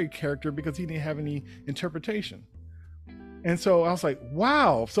Tyler Perry character, because he didn't have any interpretation. And so I was like,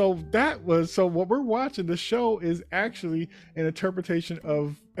 wow. So what we're watching, the show is actually an interpretation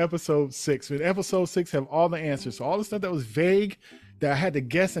of episode 6. And episode 6 have all the answers. So all the stuff that was vague, that I had to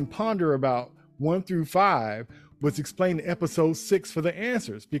guess and ponder about 1 through 5, was explained in episode 6 for the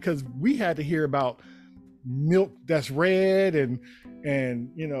answers, because we had to hear about milk that's red and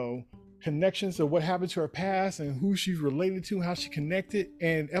connections to what happened to her past and who she's related to, how she connected.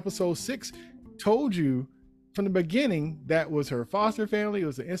 And episode 6 told you from the beginning that was her foster family. It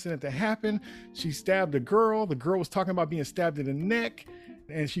was an incident that happened. She stabbed a girl. The girl was talking about being stabbed in the neck,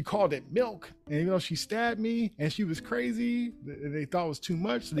 and she called it milk. And she stabbed me, and she was crazy. They thought it was too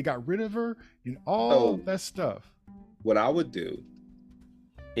much, so they got rid of her and all that stuff. What I would do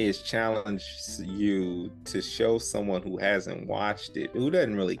is challenge you to show someone who hasn't watched it, who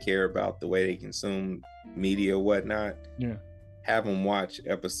doesn't really care about the way they consume media or whatnot. Yeah. Have them watch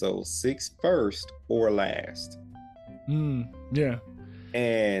episode 6 first or last. Yeah.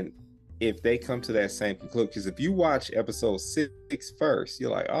 And if they come to that same conclusion, because if you watch episode 6 first, you're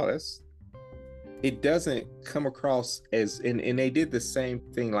like, oh, it doesn't come across as, and they did the same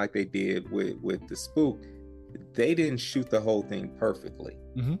thing like they did with the spook. They didn't shoot the whole thing perfectly.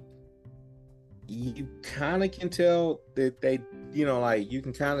 Mm-hmm. You kind of can tell that they, you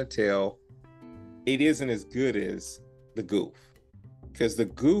can kind of tell it isn't as good as The Goof. Because The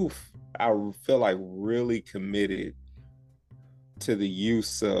Goof, I feel like, really committed to the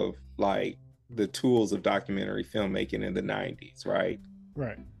use of like the tools of documentary filmmaking in the 90s, right?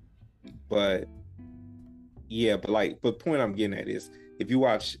 Right. But the point I'm getting at is, if you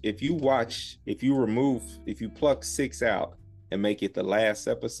pluck 6 out and make it the last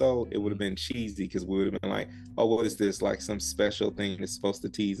episode, it would have been cheesy, because we would have been like, oh, what is this, like some special thing that's supposed to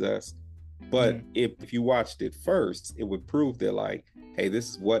tease us? But if you watched it first, it would prove that, like, hey, this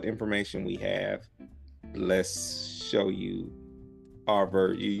is what information we have. Let's show you our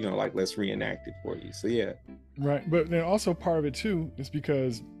version, let's reenact it for you. So yeah. Right. But then also part of it too is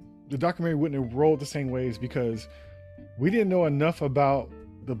because the documentary wouldn't have rolled the same ways, because we didn't know enough about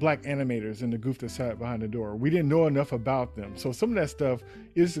the black animators and the goof that sat behind the door. We didn't know enough about them. So some of that stuff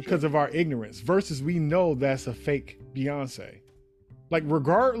is because of our ignorance, versus we know that's a fake Beyonce. Like,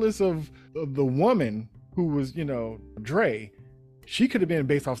 regardless of the woman who was, Dre, she could have been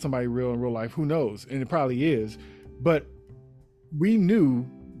based off somebody real in real life. Who knows? And it probably is. But we knew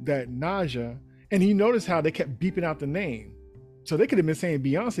that Naja, and he noticed how they kept beeping out the name. So they could have been saying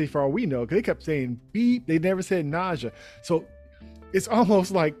Beyonce for all we know, because they kept saying beep. They never said Naja. So it's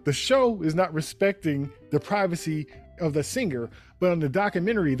almost like the show is not respecting the privacy of the singer, but on the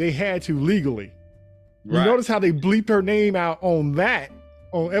documentary, they had to legally. Right. You notice how they bleeped her name out on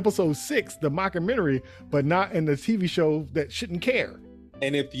episode 6, the mockumentary, but not in the TV show that shouldn't care.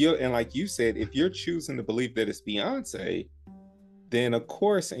 And like you said, if you're choosing to believe that it's Beyonce, then of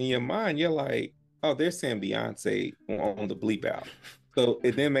course in your mind, you're like, oh, they're saying Beyonce on the bleep out. So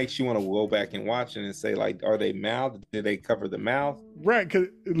it then makes you want to go back and watch it and say, like, are they mouthed? Did they cover the mouth? Right, because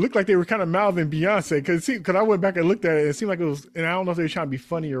it looked like they were kind of mouthing Beyonce. Because I went back and looked at it, and it seemed like it was, and I don't know if they were trying to be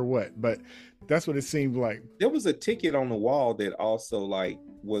funny or what, but that's what it seemed like. There was a ticket on the wall that also like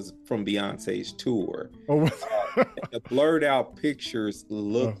was from Beyonce's tour. Oh, the blurred out pictures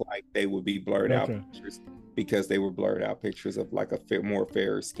look like they would be blurred out pictures because they were blurred out pictures of like a more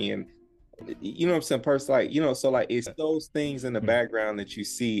fairer skin. You know what I'm saying? Person, like, you know, so like it's those things in the background that you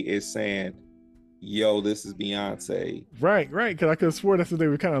see is saying, yo, this is Beyonce. Right. Because I could have swore that's what they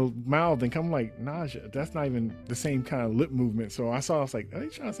were kind of mouthing. I'm like, Naja, that's not even the same kind of lip movement. So I was like, are they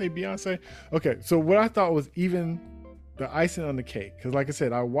trying to say Beyonce? Okay, so what I thought was even the icing on the cake, because like I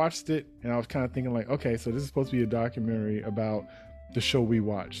said, I watched it and I was kind of thinking like, okay, so this is supposed to be a documentary about the show we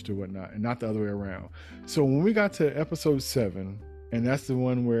watched or whatnot, and not the other way around. So when we got to episode 7, and that's the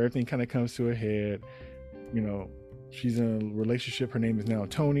one where everything kind of comes to a head. You know, she's in a relationship. Her name is now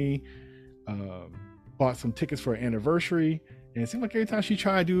Tony. Bought some tickets for an anniversary. And it seemed like every time she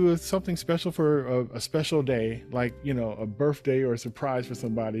tried to do something special for a special day, like, you know, a birthday or a surprise for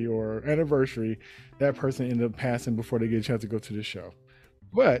somebody or anniversary, that person ended up passing before they get a chance to go to the show.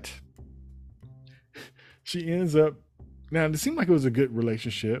 But she ends up, now it seemed like it was a good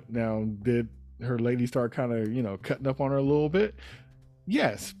relationship. Now, did her lady start kind of, you know, cutting up on her a little bit?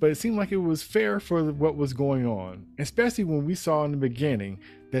 Yes, but it seemed like it was fair for what was going on, especially when we saw in the beginning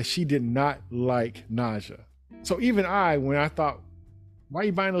that she did not like Naja. So even when I thought, why are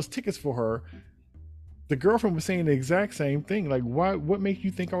you buying those tickets for her? The girlfriend was saying the exact same thing. Like, what makes you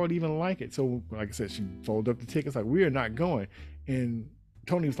think I would even like it? So like I said, she folded up the tickets like, we are not going. And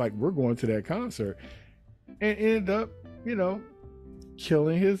Tony was like, we're going to that concert. And ended up, you know,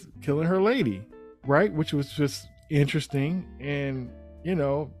 killing her lady, right? Which was just interesting. And, you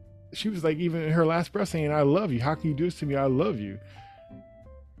know, she was like, even in her last breath saying, I love you. How can you do this to me? I love you.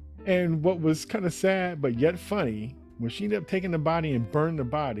 And what was kind of sad, but yet funny, when she ended up taking the body and burning the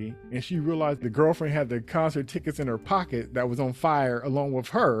body, and she realized the girlfriend had the concert tickets in her pocket that was on fire along with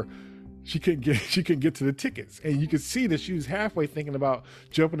her, she couldn't get to the tickets. And you could see that she was halfway thinking about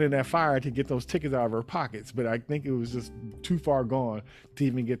jumping in that fire to get those tickets out of her pockets. But I think it was just too far gone to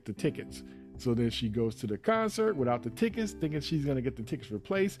even get the tickets. So then she goes to the concert without the tickets, thinking she's going to get the tickets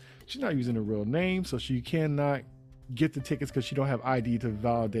replaced. She's not using her real name, so she cannot get the tickets because she don't have ID to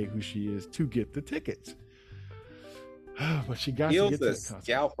validate who she is to get the tickets. But she got to get to the concert.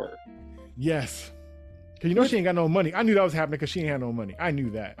 Scalper. Yes. Because you know she ain't got no money. I knew that was happening because she ain't had no money. I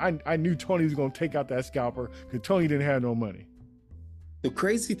knew that. I knew Tony was going to take out that scalper because Tony didn't have no money. The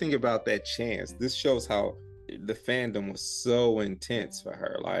crazy thing about that chance, this shows how the fandom was so intense for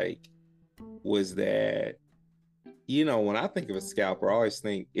her. Like, was that, you know, when I think of a scalper, I always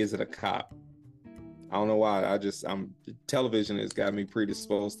think, is it a cop? I don't know why. Television has got me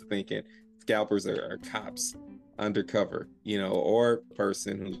predisposed to thinking scalpers are cops undercover, you know, or a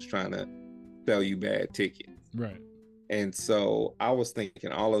person who's trying to sell you bad tickets. Right. And so I was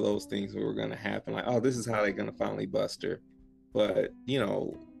thinking all of those things were going to happen. Like, oh, this is how they're going to finally bust her. But, you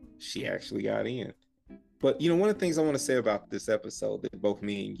know, she actually got in. But, you know, one of the things I want to say about this episode that both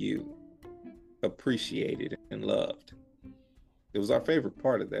me and you appreciated and loved, it was our favorite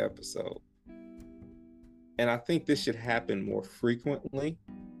part of the episode. And I think this should happen more frequently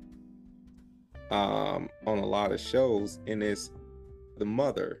on a lot of shows. And it's the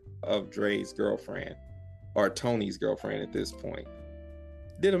mother of Dre's girlfriend, or Tony's girlfriend at this point,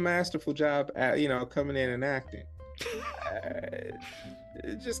 did a masterful job at, you know, coming in and acting.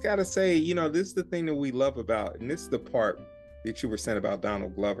 Just gotta say, you know, this is the thing that we love about, and this is the part that you were saying about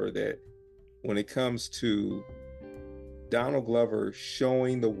Donald Glover, that when it comes to Donald Glover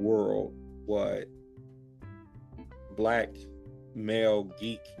showing the world what Black male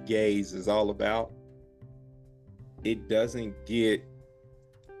geek gaze is all about, it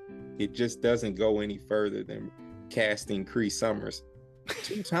just doesn't go any further than casting Cree Summers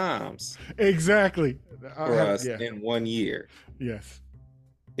 2 times exactly for us in 1 year. Yes.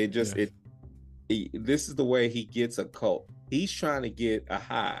 This is the way he gets a cult. He's trying to get a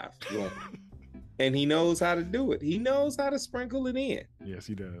hive going. And he knows how to do it. He knows how to sprinkle it in. Yes,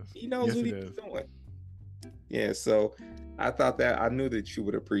 he does. He knows what he's doing. Yeah, so I thought that I knew that you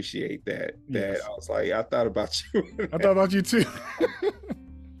would appreciate that. That Yes. I was like, I thought about you. I thought about you too.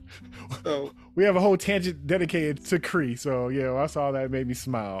 So we have a whole tangent dedicated to Kree. So yeah, when I saw that, it made me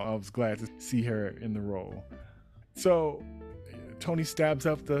smile. I was glad to see her in the role. So Tony stabs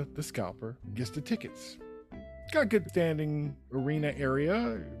up the scalper, gets the tickets. Got a good standing arena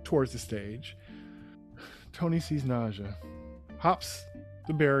area towards the stage. Tony sees Naja, hops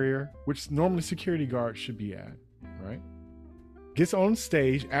the barrier, which normally security guards should be at, right? Gets on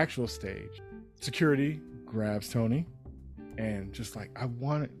stage, actual stage. Security grabs Tony and just like,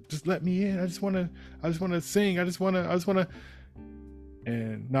 just let me in. I just want to sing. I just want to.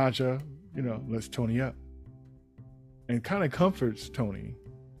 And Naja, lets Tony up and kind of comforts Tony.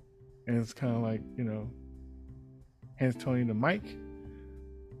 And it's kind of like, hands Tony the mic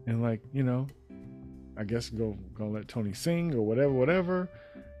and like, I guess go let Tony sing or whatever.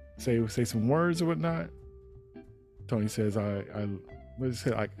 Say some words or whatnot. Tony says, I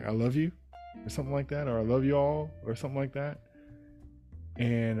love you or something like that, or I love you all or something like that.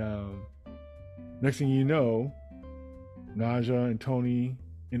 And next thing you know, Naja and Tony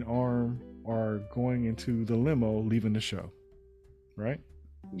and Arm are going into the limo, leaving the show. Right?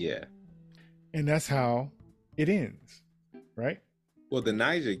 Yeah. And that's how it ends. Right? Well, the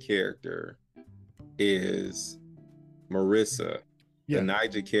Naja character is Marissa. Yeah. The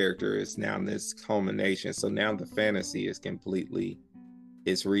Naja character is now this culmination. So now the fantasy is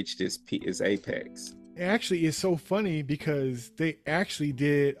it's reached its apex. It actually is so funny because they actually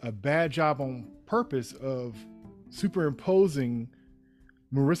did a bad job on purpose of superimposing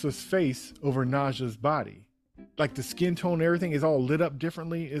Marissa's face over Naja's body. Like the skin tone and everything is all lit up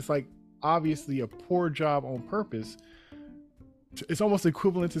differently. It's like obviously a poor job on purpose. It's almost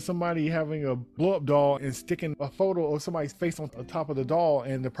equivalent to somebody having a blow-up doll and sticking a photo of somebody's face on the top of the doll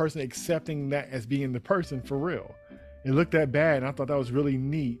and the person accepting that as being the person for real. It looked that bad, and I thought that was really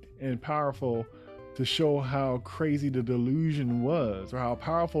neat and powerful to show how crazy the delusion was, or how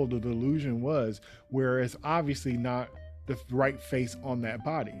powerful the delusion was, where it's obviously not the right face on that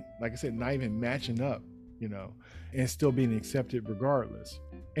body. Like I said, not even matching up, and still being accepted regardless.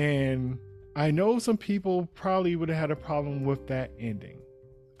 And I know some people probably would have had a problem with that ending.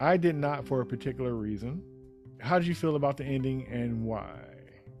 I did not, for a particular reason. How did you feel about the ending and why?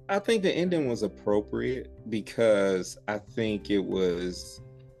 I think the ending was appropriate because I think it was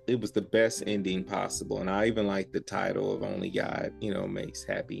the best ending possible. And I even like the title of Only God, makes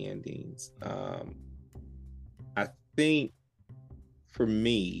happy endings. I think for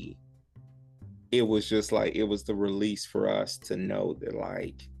me, it was just like, it was the release for us to know that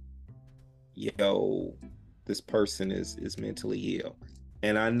like, this person is mentally ill.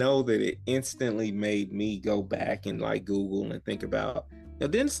 And I know that it instantly made me go back and like Google and think about,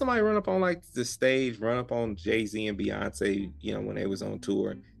 didn't somebody run up on like the stage, run up on Jay-Z and Beyonce, when they was on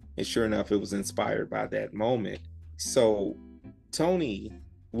tour? And sure enough, it was inspired by that moment. So Tony,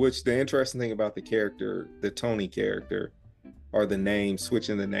 which the interesting thing about the character, the Tony character, or the name,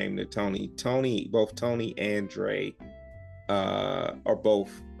 switching the name to Tony, both Tony and Dre are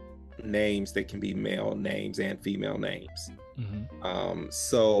both names that can be male names and female names. Mm-hmm.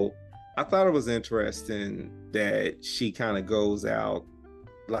 So I thought it was interesting that she kind of goes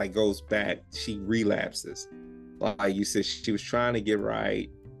back, she relapses. Like you said, she was trying to get right.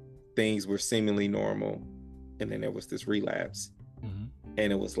 Things were seemingly normal. And then there was this relapse. Mm-hmm.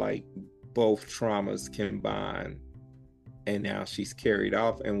 And it was like both traumas combined. And now she's carried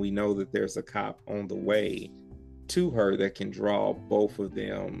off. And we know that there's a cop on the way to her that can draw both of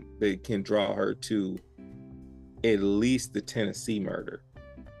them, that can draw her to at least the Tennessee murder.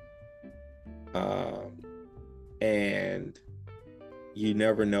 And you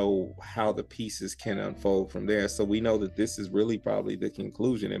never know how the pieces can unfold from there. So we know that this is really probably the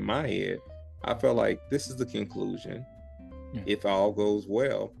conclusion. In my head, I felt like this is the conclusion. Yeah. If all goes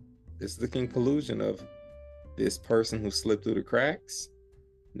well, this is the conclusion of this person who slipped through the cracks.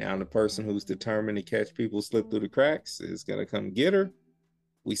 Now the person who's determined to catch people slip through the cracks is going to come get her.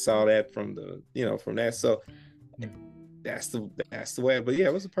 We saw that from from that. So that's the way. But yeah,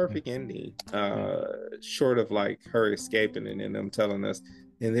 it was a perfect ending. Short of like her escaping and then them telling us,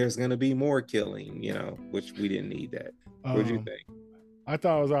 and there's going to be more killing, which we didn't need that. What did you think? I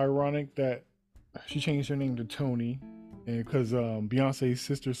thought it was ironic that she changed her name to Tony, and because Beyonce's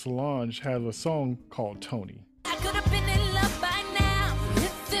sister Solange had a song called Tony. I could have been in love by now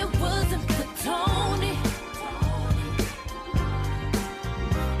if it wasn't for Tony.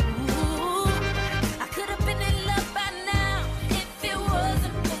 Ooh, I could have been in love by now if it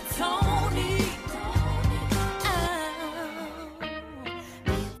wasn't for Tony.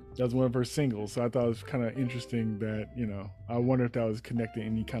 That was one of her singles. So I thought it was kind of interesting that, I wonder if that was connected in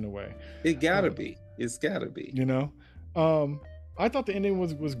any kind of way. It gotta be. It's gotta be. I thought the ending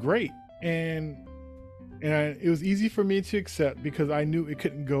was great. And it was easy for me to accept because I knew it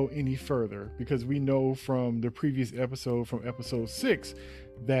couldn't go any further, because we know from the previous episode, from episode 6,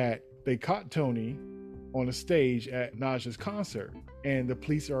 that they caught Tony on a stage at Naja's concert, and the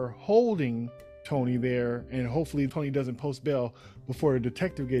police are holding Tony there, and hopefully Tony doesn't post bail before the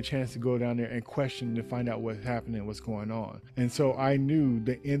detective get a chance to go down there and question to find out what's happening, what's going on. And so I knew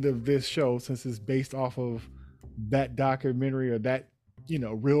the end of this show, since it's based off of that documentary or that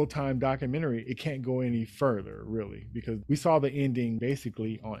real-time documentary, it can't go any further, really, because we saw the ending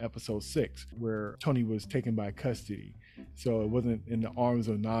basically on episode 6, where Tony was taken by custody. So it wasn't in the arms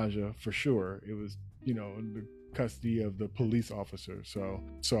of Naja for sure. It was, in the custody of the police officer. So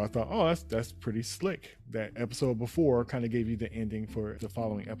I thought, oh, that's pretty slick. That episode before kind of gave you the ending for the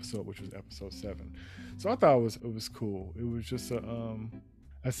following episode, which was episode 7. So I thought it was cool. It was just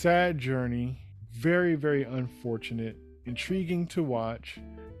a sad journey, very, very unfortunate, intriguing to watch.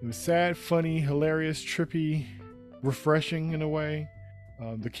 It was sad, funny, hilarious, trippy, refreshing in a way.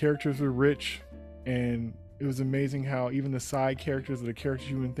 The characters were rich, and it was amazing how even the side characters, or the characters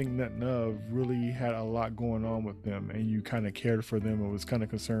you wouldn't think nothing of, really had a lot going on with them, and you kind of cared for them and was kind of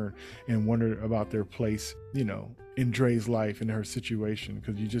concerned and wondered about their place, in Dre's life and her situation,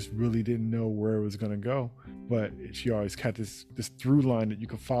 because you just really didn't know where it was going to go. But she always had this through line that you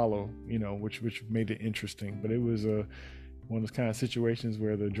could follow, which made it interesting. But it was one of those kind of situations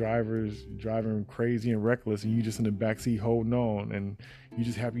where the driver's driving crazy and reckless, and you just in the backseat holding on, and you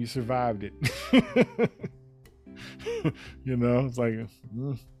just happy you survived it. It's like,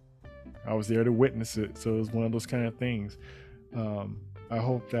 I was there to witness it. So it was one of those kind of things. I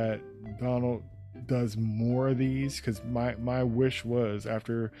hope that Donald does more of these, because my wish was,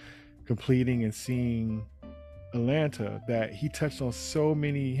 after completing and seeing Atlanta, that he touched on so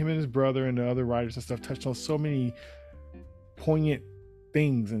many, him and his brother and the other writers and stuff touched on so many poignant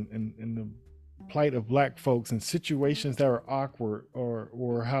things and the plight of Black folks and situations that are awkward,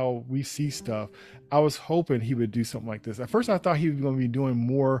 or how we see stuff. I was hoping he would do something like this. At first I thought he was going to be doing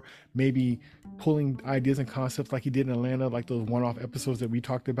more, maybe pulling ideas and concepts like he did in Atlanta, like those one-off episodes that we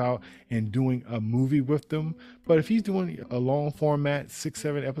talked about, and doing a movie with them. But if he's doing a long format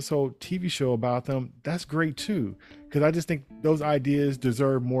 6-7 episode TV show about them, that's great too, because I just think those ideas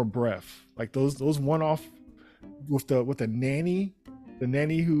deserve more breath. Like those one-off with the nanny, the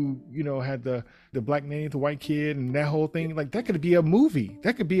nanny who had the Black nanny, the white kid, and that whole thing, like that could be a movie,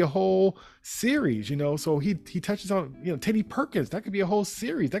 that could be a whole series. So he touches on Teddy Perkins, that could be a whole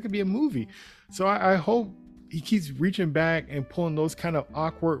series, that could be a movie. So I hope he keeps reaching back and pulling those kind of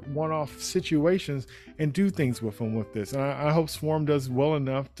awkward one-off situations and do things with him with this. And I hope Swarm does well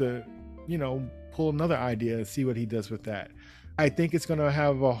enough to pull another idea and see what he does with that. I think it's going to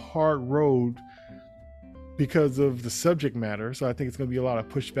have a hard road because of the subject matter. So I think it's going to be a lot of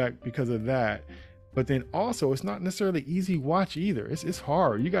pushback because of that. But then also, it's not necessarily easy watch either. It's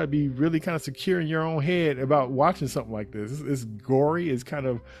hard. You got to be really kind of secure in your own head about watching something like this. It's gory. It's kind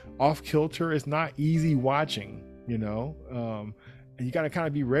of off kilter. It's not easy watching, and you got to kind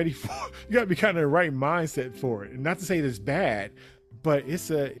of be ready for it. You got to be kind of the right mindset for it. And not to say that it's bad, but it's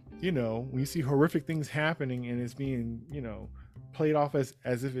when you see horrific things happening and it's being, played off as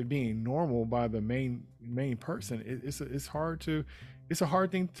if it being normal by the main person, it's hard to, it's a hard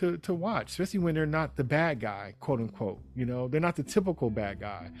thing to watch, especially when they're not the bad guy, quote unquote. They're not the typical bad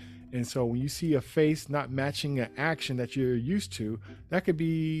guy. And so when you see a face not matching an action that you're used to, it could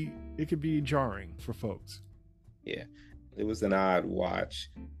be jarring for folks. Yeah, it was an odd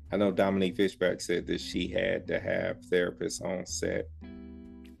watch. I know Dominique Fishback said that she had to have therapists on set,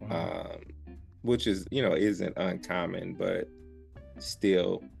 which is, isn't uncommon, but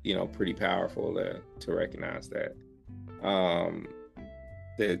still, pretty powerful to recognize that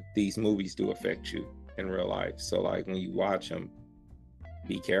these movies do affect you in real life. So like when you watch them,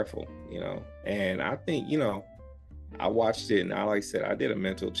 be careful, and I think, I watched it and like I said, I did a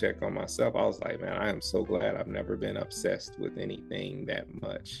mental check on myself. I was like, man, I am so glad I've never been obsessed with anything that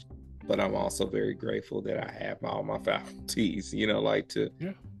much, but I'm also very grateful that I have all my faculties,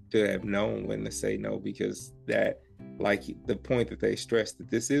 to have known when to say no, because that, like the point that they stressed, that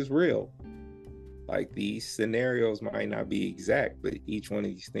this is real. Like these scenarios might not be exact, but each one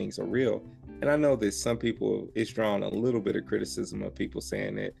of these things are real. And I know that some people, it's drawn a little bit of criticism of people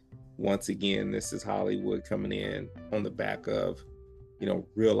saying that, once again, this is Hollywood coming in on the back of,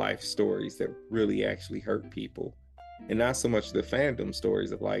 real life stories that really actually hurt people. And not so much the fandom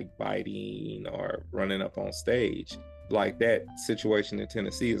stories of like biting or running up on stage, like that situation in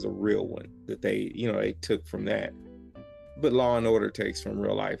Tennessee is a real one that they, you know, they took from that. But Law and Order takes from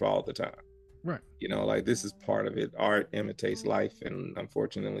real life all the time. Right. You know, like this is part of it. Art imitates life, and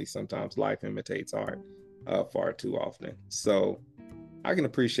unfortunately, sometimes life imitates art far too often. So I can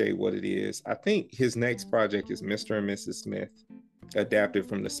appreciate what it is. I think his next project is Mr. and Mrs. Smith, adapted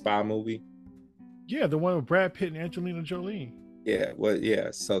from the Spy movie. Yeah, the one with Brad Pitt and Angelina Jolie. Yeah, well, yeah.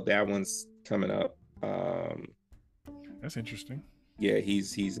 So that one's coming up. That's interesting. Yeah,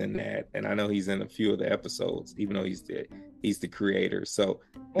 he's in that, and I know he's in a few of the episodes, even though he's the creator. So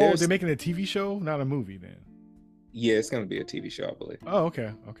they're making a TV show, not a movie, then. Yeah, it's going to be a TV show, I believe. Oh,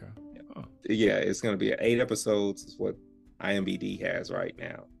 okay. Oh. Yeah, it's going to be 8 episodes is what IMDb has right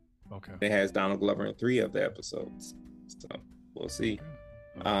now. Okay. It has Donald Glover in 3 of the episodes, so we'll see.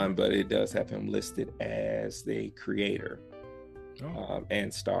 Okay. But it does have him listed as the creator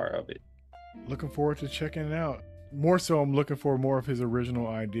and star of it. Looking forward to checking it out. More so, I'm looking for more of his original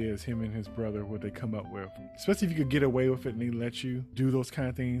ideas, him and his brother, what they come up with. Especially if you could get away with it and they let you do those kind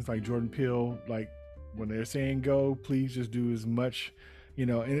of things like Jordan Peele, like when they're saying go, please just do as much, you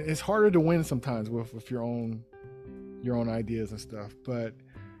know. And it's harder to win sometimes with your own ideas and stuff. But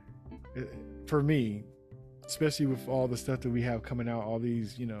for me, especially with all the stuff that we have coming out, all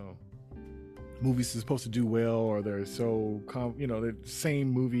these, you know, movies are supposed to do well, or they're so, you know, the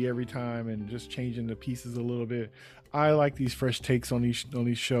same movie every time and just changing the pieces a little bit. I like these fresh takes on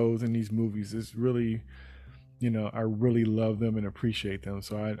these shows and these movies. It's really, you know, I really love them and appreciate them.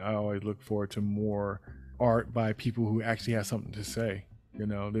 So I always look forward to more art by people who actually have something to say. You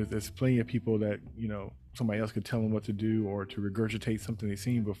know, there's plenty of people that, you know, somebody else could tell them what to do or to regurgitate something they've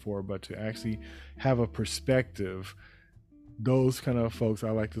seen before, but to actually have a perspective, those kind of folks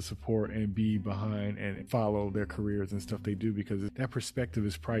I like to support and be behind and follow their careers and stuff they do, because that perspective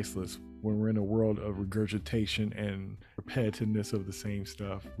is priceless when we're in a world of regurgitation and repetitiveness of the same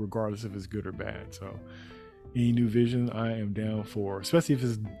stuff, regardless if it's good or bad. So any new vision I am down for, especially if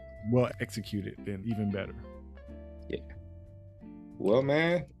it's well executed, then even better. Yeah. Well,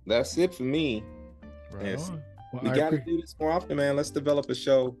 man, that's it for me. Right on. Well, we got to do this more often, man. Let's develop a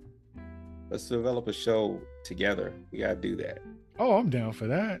show. Let's develop a show together. We got to do that. Oh, I'm down for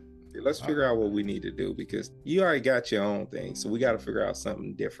that. Let's figure out what we need to do, because you already got your own thing. So we got to figure out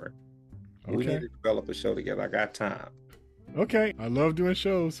something different. Okay. We need to develop a show together. I got time. Okay. I love doing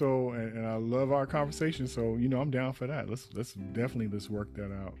shows. So, and I love our conversation. So, you know, I'm down for that. Let's work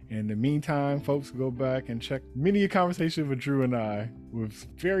that out. In the meantime, folks, go back and check many conversations with Drew and I with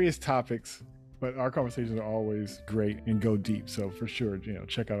various topics. But our conversations are always great and go deep. So for sure, you know,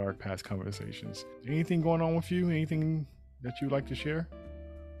 check out our past conversations. Anything going on with you? Anything that you'd like to share?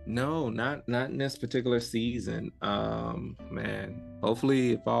 No, not in this particular season. Man,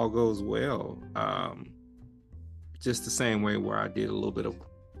 hopefully if all goes well, just the same way where I did a little bit of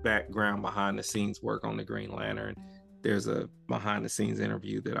background behind the scenes work on the Green Lantern. There's a behind the scenes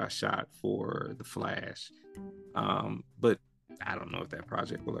interview that I shot for The Flash. But I don't know if that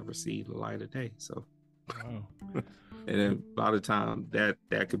project will ever see the light of day. So, and then by the time that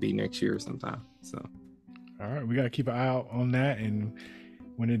could be next year sometime. So, all right, we got to keep an eye out on that. And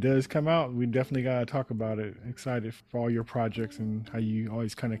when it does come out, we definitely got to talk about it. Excited for all your projects and how you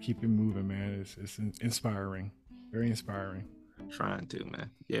always kind of keep it moving, man. It's inspiring, very inspiring. Trying to, man.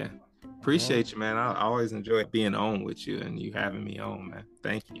 Yeah. Appreciate you, man. I always enjoy being on with you and you having me on, man.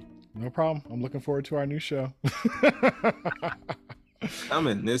 Thank you. No problem. I'm looking forward to our new show.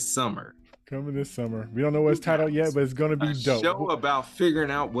 Coming this summer. We don't know what it's titled yet, but it's going to be dope. Show about figuring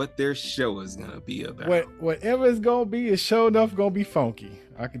out what their show is going to be about. Whatever it's going to be, it's sure enough going to be funky.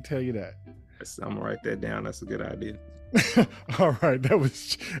 I can tell you that. I'm going to write that down. That's a good idea. All right. That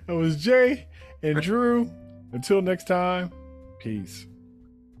was Jay and Drew. Until next time, peace.